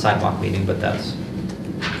 It's not the sidewalk meeting, but that's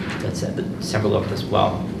at the December 11th as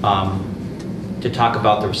well, to talk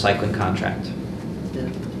about the recycling contract. Yeah.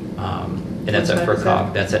 And that's What at time is that?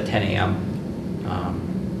 FERCog. That's at 10 a.m.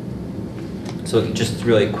 So just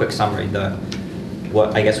really a quick summary,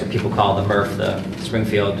 what people call the MRF, the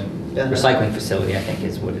Springfield Uh-huh. Recycling Facility, I think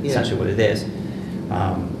is Yeah. essentially what it is.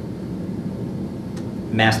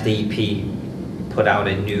 Mass DEP put out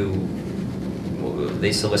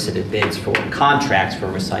they solicited bids for contracts for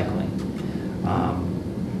recycling.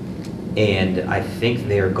 And I think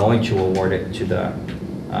they're going to award it to the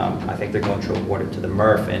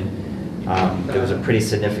MRF, and there was a pretty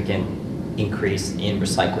significant increase in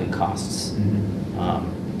recycling costs.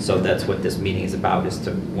 So that's what this meeting is about, is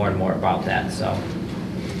to learn more about that, so.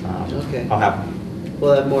 Okay.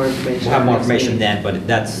 We'll have more information. more next information meeting. then, but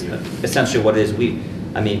that's essentially what it is.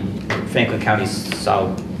 Franklin County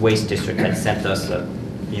Solid Waste District had sent us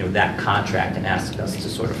that contract and asked us to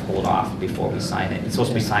sort of hold off before we sign it. It's supposed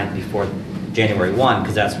to be signed before January 1,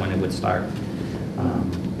 because that's when it would start.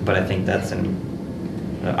 But I think I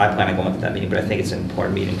plan on going to that meeting, but I think it's an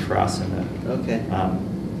important meeting for us and Okay.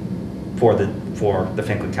 for the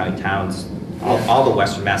Franklin County towns, all the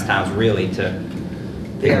Western Mass towns, really, to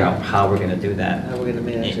figure Yeah. out how we're going to do that. How we're gonna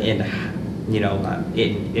manage it.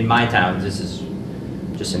 In my town, this is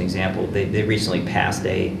just an example, they recently passed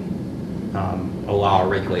a law or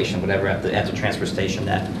regulation, whatever, at the transfer station,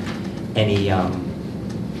 that any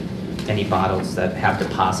bottles that have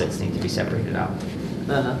deposits need to be separated out.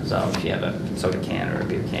 Uh-huh. So if you have a soda can or a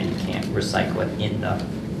beer can, you can't recycle it in the,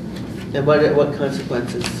 And what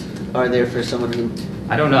consequences are there for someone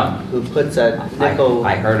I don't know. who puts a nickel?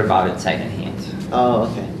 I heard about it secondhand. Oh,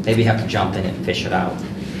 okay. Maybe you have to jump in and fish it out.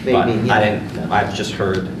 Maybe, But yeah. I've just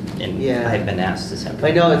heard, and Yeah. I had been asked to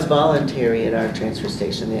separate. I know it's voluntary at our transfer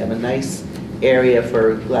station. They have a nice area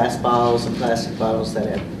for glass bottles and plastic bottles that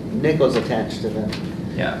have nickels attached to them.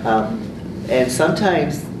 Yeah, And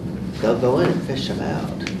sometimes they'll go in and fish them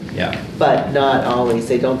out, yeah, but not always.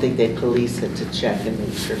 They don't think they police it to check and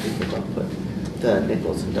make sure people don't put the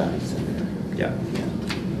nickels and dimes in there. yeah.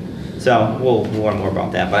 Yeah. So we'll learn more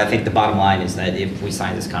about that, but I think the bottom line is that if we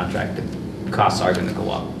sign this contract, the costs are gonna go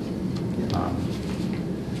up. Um,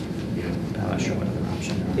 I'm not sure what other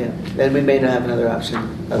option there are. Yeah, and we may not have another option.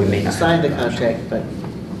 We may not have Sign the another option. contract,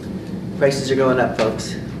 but prices are going up,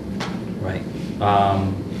 folks. Right.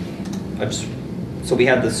 So we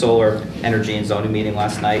had the solar energy and zoning meeting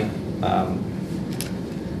last night.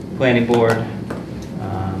 Planning board,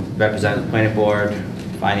 representative planning board,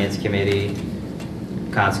 finance committee,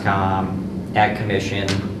 conscom, ag commission,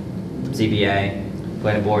 ZBA,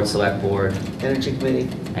 planning board, select board, Energy committee.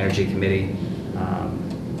 energy committee.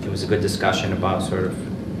 It was a good discussion about sort of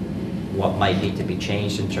what might need to be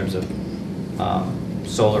changed in terms of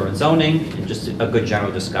solar and zoning, and just a good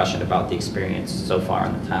general discussion about the experience so far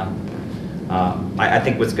in the town. I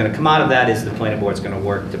think what's going to come out of that is the planning board's going to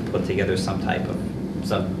work to put together some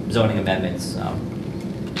zoning amendments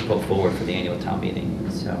to put forward for the annual town meeting.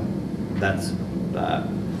 So that's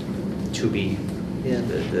to be, Yeah.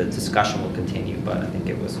 the discussion will continue, but I think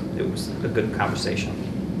it was a good conversation.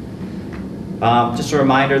 Just a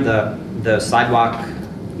reminder, the sidewalk,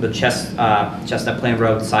 the Chestnut Plain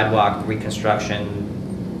Road sidewalk reconstruction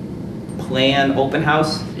plan open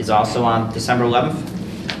house is also on December 11th.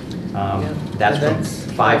 That's And from that's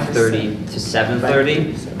 5:30 to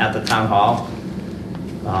 7:30 at the town hall.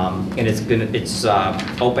 And it's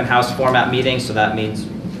open house format meeting, so that means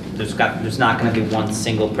there's not gonna be one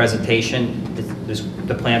single presentation.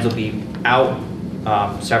 The plans will be out.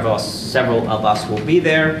 Several of us will be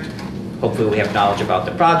there. Hopefully we have knowledge about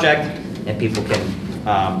the project, and people can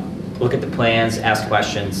look at the plans, ask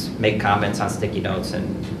questions, make comments on sticky notes, and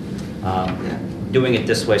doing it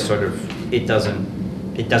this way sort of, it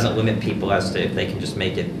doesn't limit people as to if they can just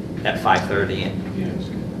make it at 5:30,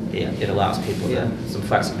 and it allows people Yeah. some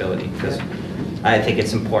flexibility, because I think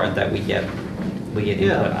it's important that we get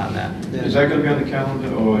input on that. Yeah. Is that gonna be on the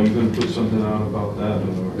calendar, or are you gonna put something out about that,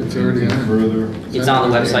 or? It's already anything on. Further? It's on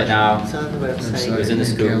the website now. It's on the It website. was in the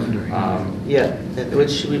scoop. Calendar. Yeah,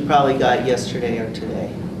 which we probably got yesterday or today.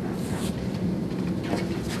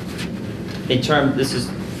 This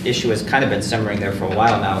issue has kind of been simmering there for a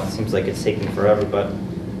while now. It seems like it's taking forever, but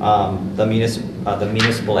the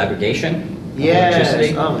municipal aggregation of electricity,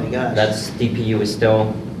 Yes, oh my gosh. that's, DPU is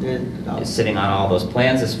still Oh. is sitting on all those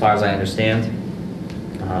plans, as far as I understand.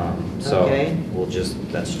 So Okay.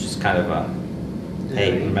 that's just kind of a,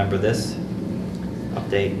 hey, remember this?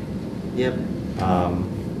 Update. Yep,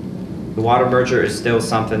 The water merger is still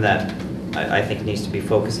something that I think needs to be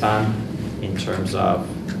focused on in terms of,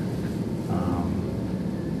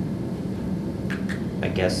 I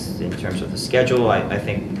guess, in terms of the schedule. I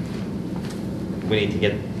think we need to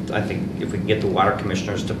get, I think if we can get the water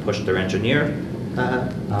commissioners to push their engineer,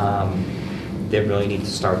 they really need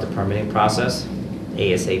to start the permitting process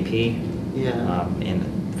ASAP. yeah.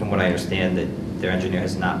 And from what I understand, that their engineer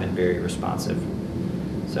has not been very responsive.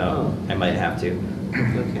 So Oh. I might have to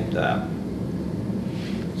Okay.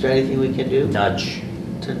 Is there anything we can do nudge.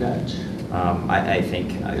 to nudge? I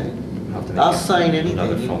think I Okay. have to make I'll sign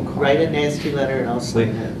another anything. phone You call. write a nasty letter and I'll sign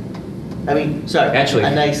Wait. it. I mean, sorry, Actually-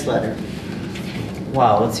 a nice letter.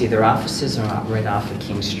 Well, let's see, their offices are right off of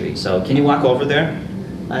King Street, so can you walk over there?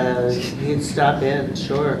 You can stop in,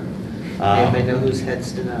 sure. Anybody know whose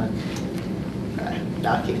heads to knock?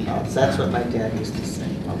 Knocking heads, that's what my dad used to say.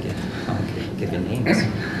 Okay, give you names.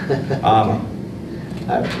 Okay. Um,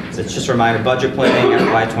 All right. So it's just a reminder, budget planning,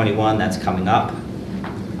 FY '21, that's coming up.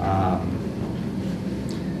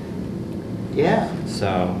 Yeah,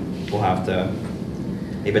 So we'll have to,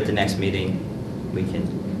 maybe at the next meeting, we can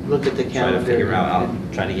look at the try calendar. to figure out, I'll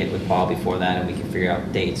try to get with Paul before that, and we can figure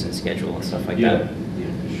out dates and schedule and stuff like Yeah, that.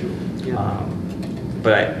 yeah, sure. Yeah.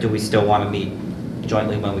 But do we still want to meet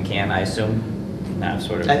jointly when we can, I assume? Not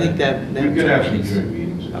sort of. I think that. We could have some meetings. joint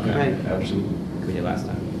meetings. Okay. Right. Absolutely. We did last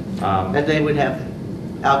time. And they would have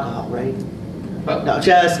alcohol, right? But- No,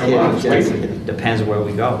 just Come on, kidding, just wait. kidding. Depends where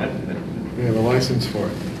we go. We have a license for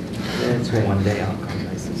it. That's right. One day alcohol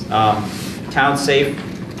license. Town safe,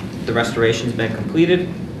 the restoration's been completed.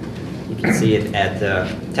 You can see it at the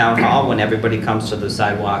town hall when everybody comes to the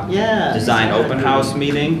sidewalk Yeah. design open house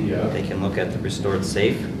meeting. Yeah. They can look at the restored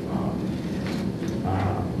safe.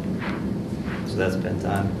 So that's been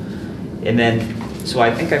done. And then, so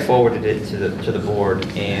I think I forwarded it to the board,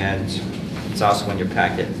 and it's also in your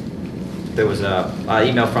packet. there was a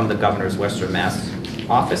email from the governor's Western Mass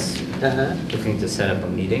office Uh-huh. looking to set up a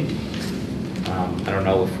meeting. I don't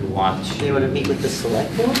know if we want Do you want to meet with the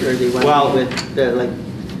select board, or do you want Well- to meet with the, like,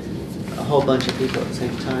 a whole bunch of people at the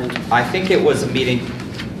same time? I think it was a meeting.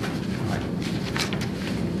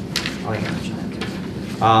 Oh, yeah, mention that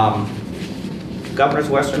too. Governor's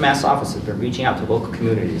Western Mass office has been reaching out to local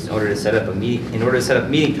communities in order to set up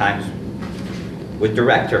meeting times with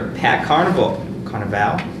Director Pat Carnival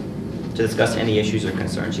to discuss any issues or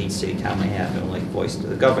concerns each city town may have and like voice to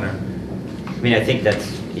the governor. I mean, I think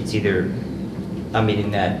it's either a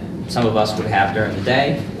meeting that some of us would have during the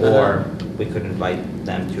day, or we could invite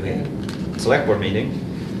them to a select board meeting.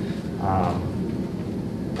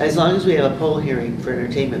 As long as we have a poll hearing for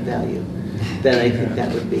entertainment value, then I think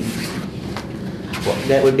that would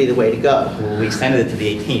be the way to go. Well, we extended it to the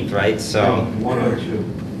 18th, right? So, One or two.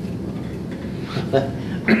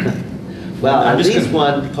 Well, I'm at just least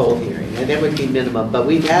gonna- one poll hearing, and that would be minimum, but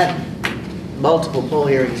we've had multiple poll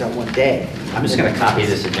hearings on one day. I'm just gonna copy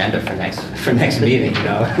this agenda for next meeting, you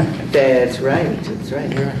know? That's right, that's right.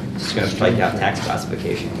 Just gonna strike out tax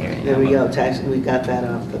classification here. you There know, we go, but- we got that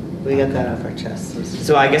off our chests.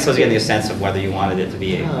 So I guess I was getting a sense of whether you wanted it to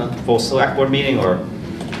be a full select board meeting, or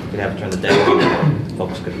we'd have it during the day, or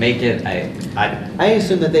folks could make it. I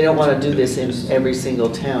assume that they don't want to do this in every single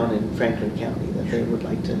town in Franklin County, that they would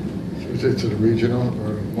like to. Is it to the regional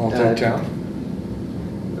or multi-town?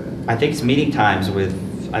 I think it's meeting times with,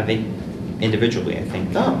 I think, individually, I think.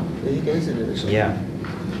 Oh, I think it is individual. Yeah.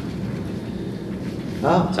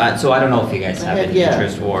 Oh, So I don't know if you guys have any Yeah.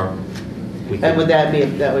 interest, or we and would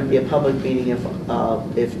could. that would be a public meeting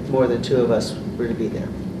if more than two of us were to be there?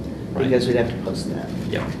 Right. Because we'd have to post that.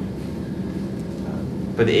 Yeah.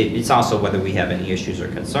 But it's also whether we have any issues or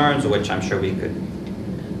concerns, which I'm sure we could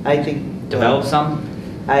I think. develop some.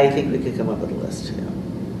 I think we could come up with a list, yeah.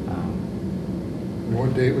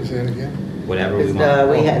 What date was that again? Whatever we Because,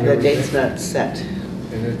 want. the date's not set.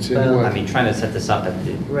 And it's in Well, what? I mean, trying to set this up at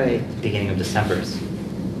the Right, beginning of December is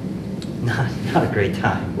not a great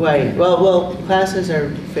time. right. Well, classes are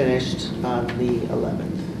finished on the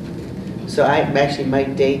 11th. So my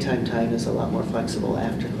daytime time is a lot more flexible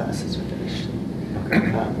after classes are finished.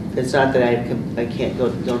 Okay. It's not that I can't go,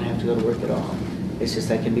 don't have to go to work at all. It's just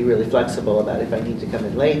I can be really flexible about if I need to come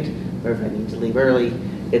in late or if I need to leave early.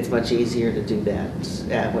 It's much easier to do that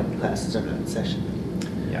when classes are not in session.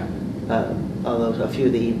 Yeah. Although a few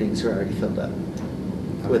of the evenings are already filled up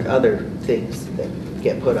with Okay. other things that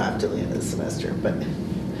get put off till the end of the semester. But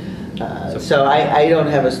So- so I don't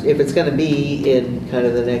have if it's going to be in kind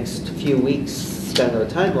of the next few weeks kind of a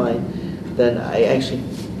timeline, then I actually,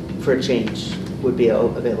 for a change, would be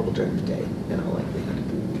available during the day in all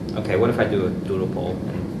likelihood. Okay, what if I do a doodle poll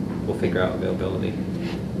and we'll figure out availability?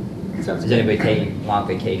 Sounds Is good. anybody taking long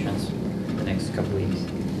vacations the next couple weeks?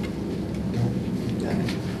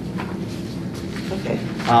 Okay.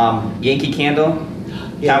 Yankee Candle,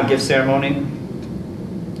 Yeah. town gift ceremony,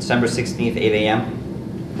 December 16th, 8 a.m.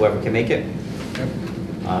 Whoever can make it.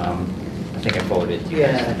 I think I forwarded it to you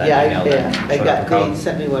guys. Yeah, that yeah, email that I showed up got, the they code.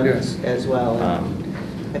 sent me one Yes. as well.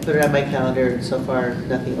 and I put it on my calendar, and so far,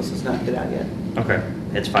 nothing else has knocked it out yet. Okay,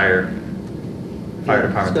 it's fire Yeah,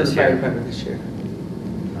 department it's this going to Fire year. department this year.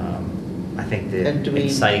 I think And do the we-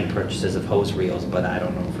 exciting purchases of hose reels, but I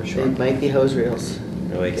don't know for sure. It might be hose reels.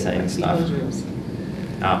 Really It exciting might be stuff. hose reels.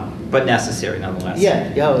 But necessary nonetheless. Yeah,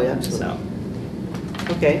 oh, yeah, absolutely. So,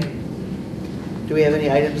 Okay. Do we have any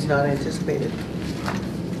items not anticipated?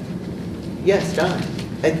 Yes, Don.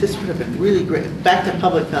 This would have been really great. Back to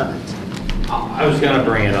public comment. I was gonna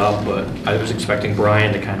bring it up, but I was expecting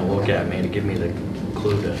Brian to kind of look at me to give me the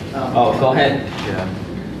clue to, oh, go ahead. yeah.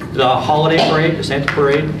 The holiday parade, the Santa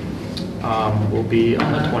parade, will be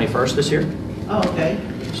on the 21st this year, Oh, okay.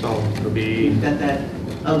 so it'll be, You've got that.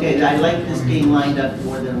 Okay, I like this being lined up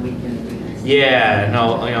more than a week in advance. yeah,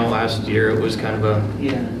 no, last year it was kind of a,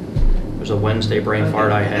 Yeah. it was a Wednesday brain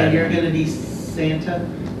fart I had. And you're gonna be Santa?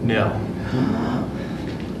 No.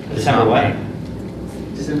 December what?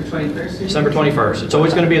 December 21st? December 21st. It's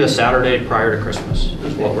always gonna be the Saturday prior to Christmas,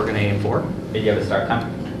 is what we're gonna aim for. Did you have a start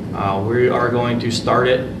time? We are going to start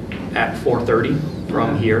it at 4:30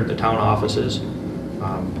 from here, the town offices.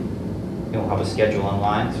 You'll have a schedule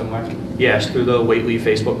online somewhere? Yes, through the Whately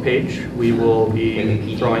Facebook page. We will Whately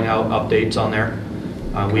be PD. throwing out updates on there.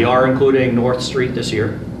 We are including North Street this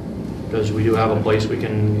year, because we do have a place we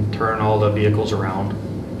can turn all the vehicles around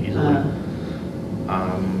easily.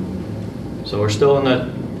 So we're still in the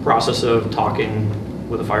process of talking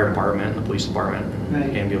with the fire department and the police department,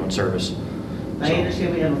 Right. ambulance service. I So-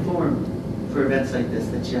 understand we have a form for events like this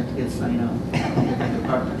that you have to get signed off from different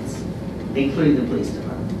departments, including the police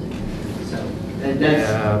department. And that's,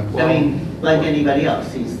 Yeah, I well- mean, like anybody else,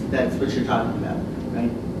 that's what you're talking about, right?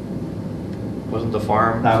 Wasn't the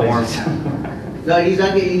farm No, form? it's- No, he's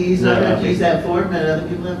not No, gonna okay. use that form that other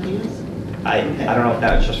people have to use? I don't know if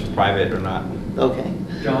that was just for private or not. Okay.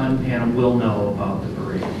 John Hannum will know about the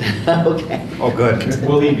parade. Okay. Oh, good.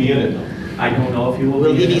 Will he be in it? I don't know if he will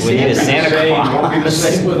Will he in be it. We need a Santa? Santa Won't be the Claus.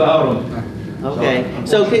 same without him. Okay,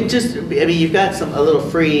 so just, I mean, you've got a little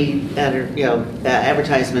free,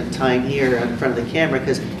 advertisement time here in front of the camera,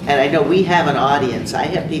 and I know we have an audience. I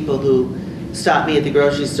have people who stop me at the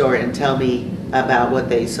grocery store and tell me about what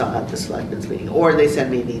they saw at the selectmen's meeting, or they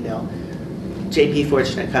send me an email,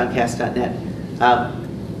 jpfortune@comcast.net.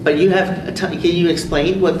 But you have, can you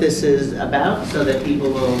explain what this is about so that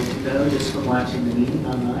people will know just from watching the meeting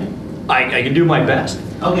online? I can do my best.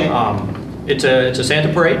 Okay. It's a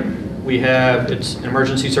Santa parade. It's an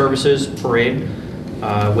emergency services parade.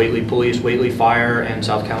 Whately Police, Whately Fire, and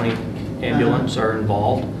South County Ambulance are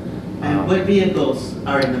involved. And what vehicles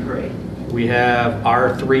are in the parade? We have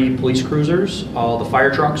our 3 police cruisers. All the fire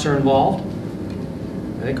trucks are involved.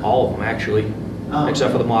 I think all of them, actually, Oh.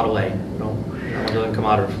 except for the Model A. That one doesn't come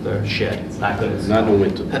out of the shed. It's not good. It's Not in the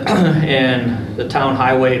winter. And the town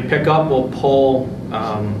highway pickup will pull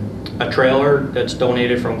a trailer that's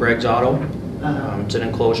donated from Greg's Auto. It's an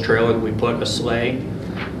enclosed trailer. We put a sleigh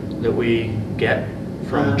that we get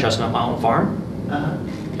from Chestnut Mountain Farm,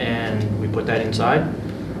 and we put that inside.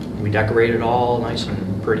 We decorate it all nice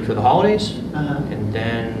and pretty for the holidays, and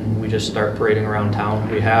then we just start parading around town.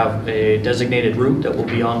 We have a designated route that will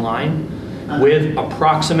be online with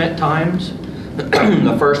approximate times.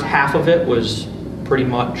 The first half of it was pretty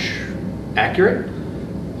much accurate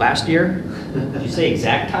last year. Did you say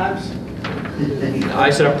exact times? I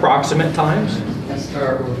said approximate times.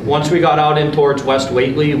 Once we got out in towards West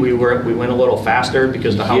Whately, we went a little faster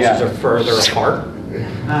because the houses Yeah. are further apart.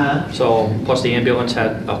 So, plus the ambulance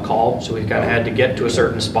had a call, so we kind of had to get to a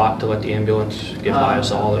certain spot to let the ambulance get by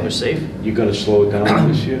us all that was safe. You gonna slow it down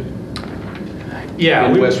this year?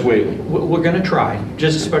 Yeah, In West Whately? we're gonna try,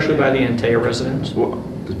 just especially by the Antaya residents. Well,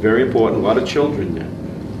 it's very important, a lot of children there.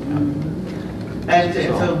 And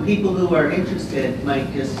so people who are interested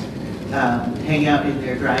might just hang out in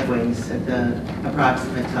their driveways at the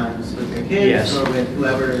approximate times with their kids Yes. or with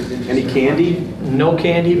whoever is interested. Any candy? No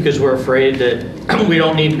candy because we're afraid that we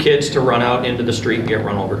don't need kids to run out into the street and get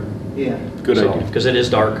run over. Yeah, Good idea. Because it is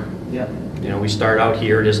dark. yep. We start out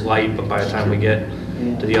here, it is light, but by the time we get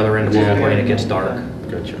to the other end of the Yeah. plane, it gets dark.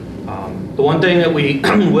 Gotcha. The one thing that we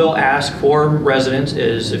will ask for residents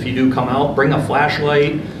is if you do come out, bring a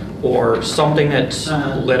flashlight or something that's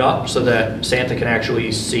lit up so that Santa can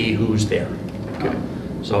actually see who's there. Okay.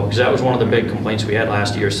 So, because that was one of the big complaints we had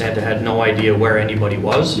last year, Santa had no idea where anybody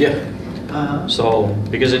was. Yeah. So,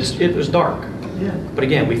 because it was dark. Yeah. But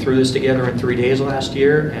again, we threw this together in 3 days last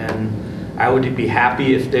year, and I would be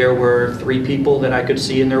happy if there were 3 people that I could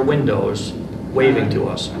see in their windows waving to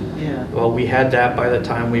us. Yeah, Well, we had that by the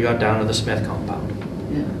time we got down to the Smith compound.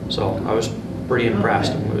 yeah. So I was pretty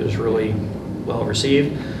impressed, and it was really well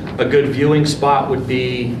received. A good viewing spot would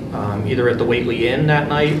be either at the Whately Inn that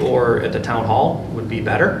night or at the town hall would be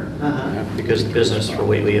better, because the business for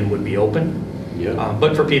Whately Inn would be open. Yeah.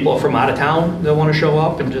 But for people from out of town that want to show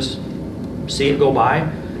up and just see it go by,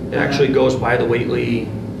 it actually goes by the Whately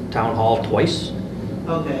Town Hall twice.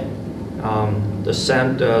 Okay.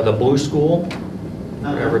 The Blue School,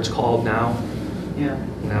 whatever it's called now, Yeah,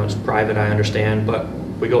 now it's private, I understand, but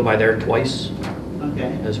we go by there twice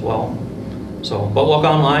okay. as well. So, but look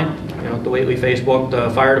online, the Whately Facebook, the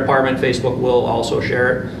fire department Facebook will also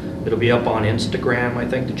share it. It'll be up on Instagram, I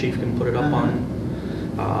think the chief can put it up on.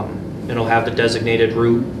 It'll have the designated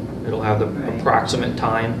route, it'll have the Right. approximate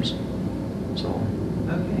times, so.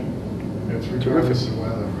 Okay. It's regardless of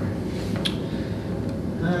weather,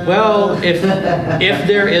 right? Well, if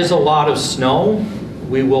there is a lot of snow,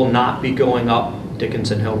 we will not be going up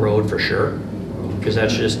Dickinson Hill Road for sure, because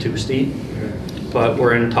that's just too steep. But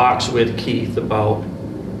we're in talks with Keith about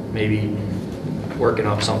maybe working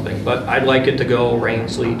up something. But I'd like it to go rain,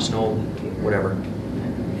 sleet, snow, whatever.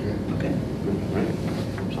 Okay.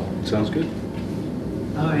 Right. Sounds good.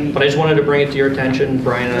 All right. But I just wanted to bring it to your attention.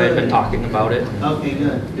 Brian and I have been talking about it. Okay,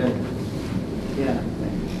 good, good. Yeah.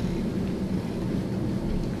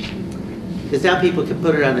 Because now people can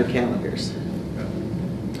put it on their calendars.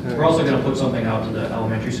 We're also gonna put something out to the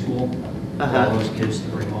elementary school, for Uh-huh. all those kids to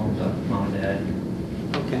bring home to mom and dad,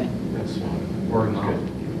 Okay, or mom.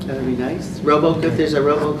 that'd be nice. If there's a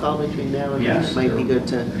robocall between now and then, Yes. it might be good I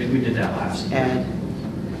to think we did that last, add.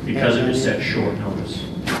 because it was such short notice.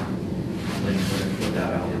 Lynn put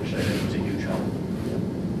that out, which I think was a huge help.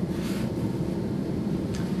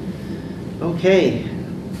 Okay,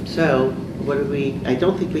 so what do I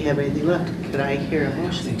don't think we have anything left. Could I hear a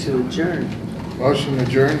motion to adjourn? Motion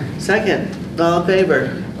adjourned? Second, all in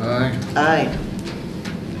favor? Aye. Aye.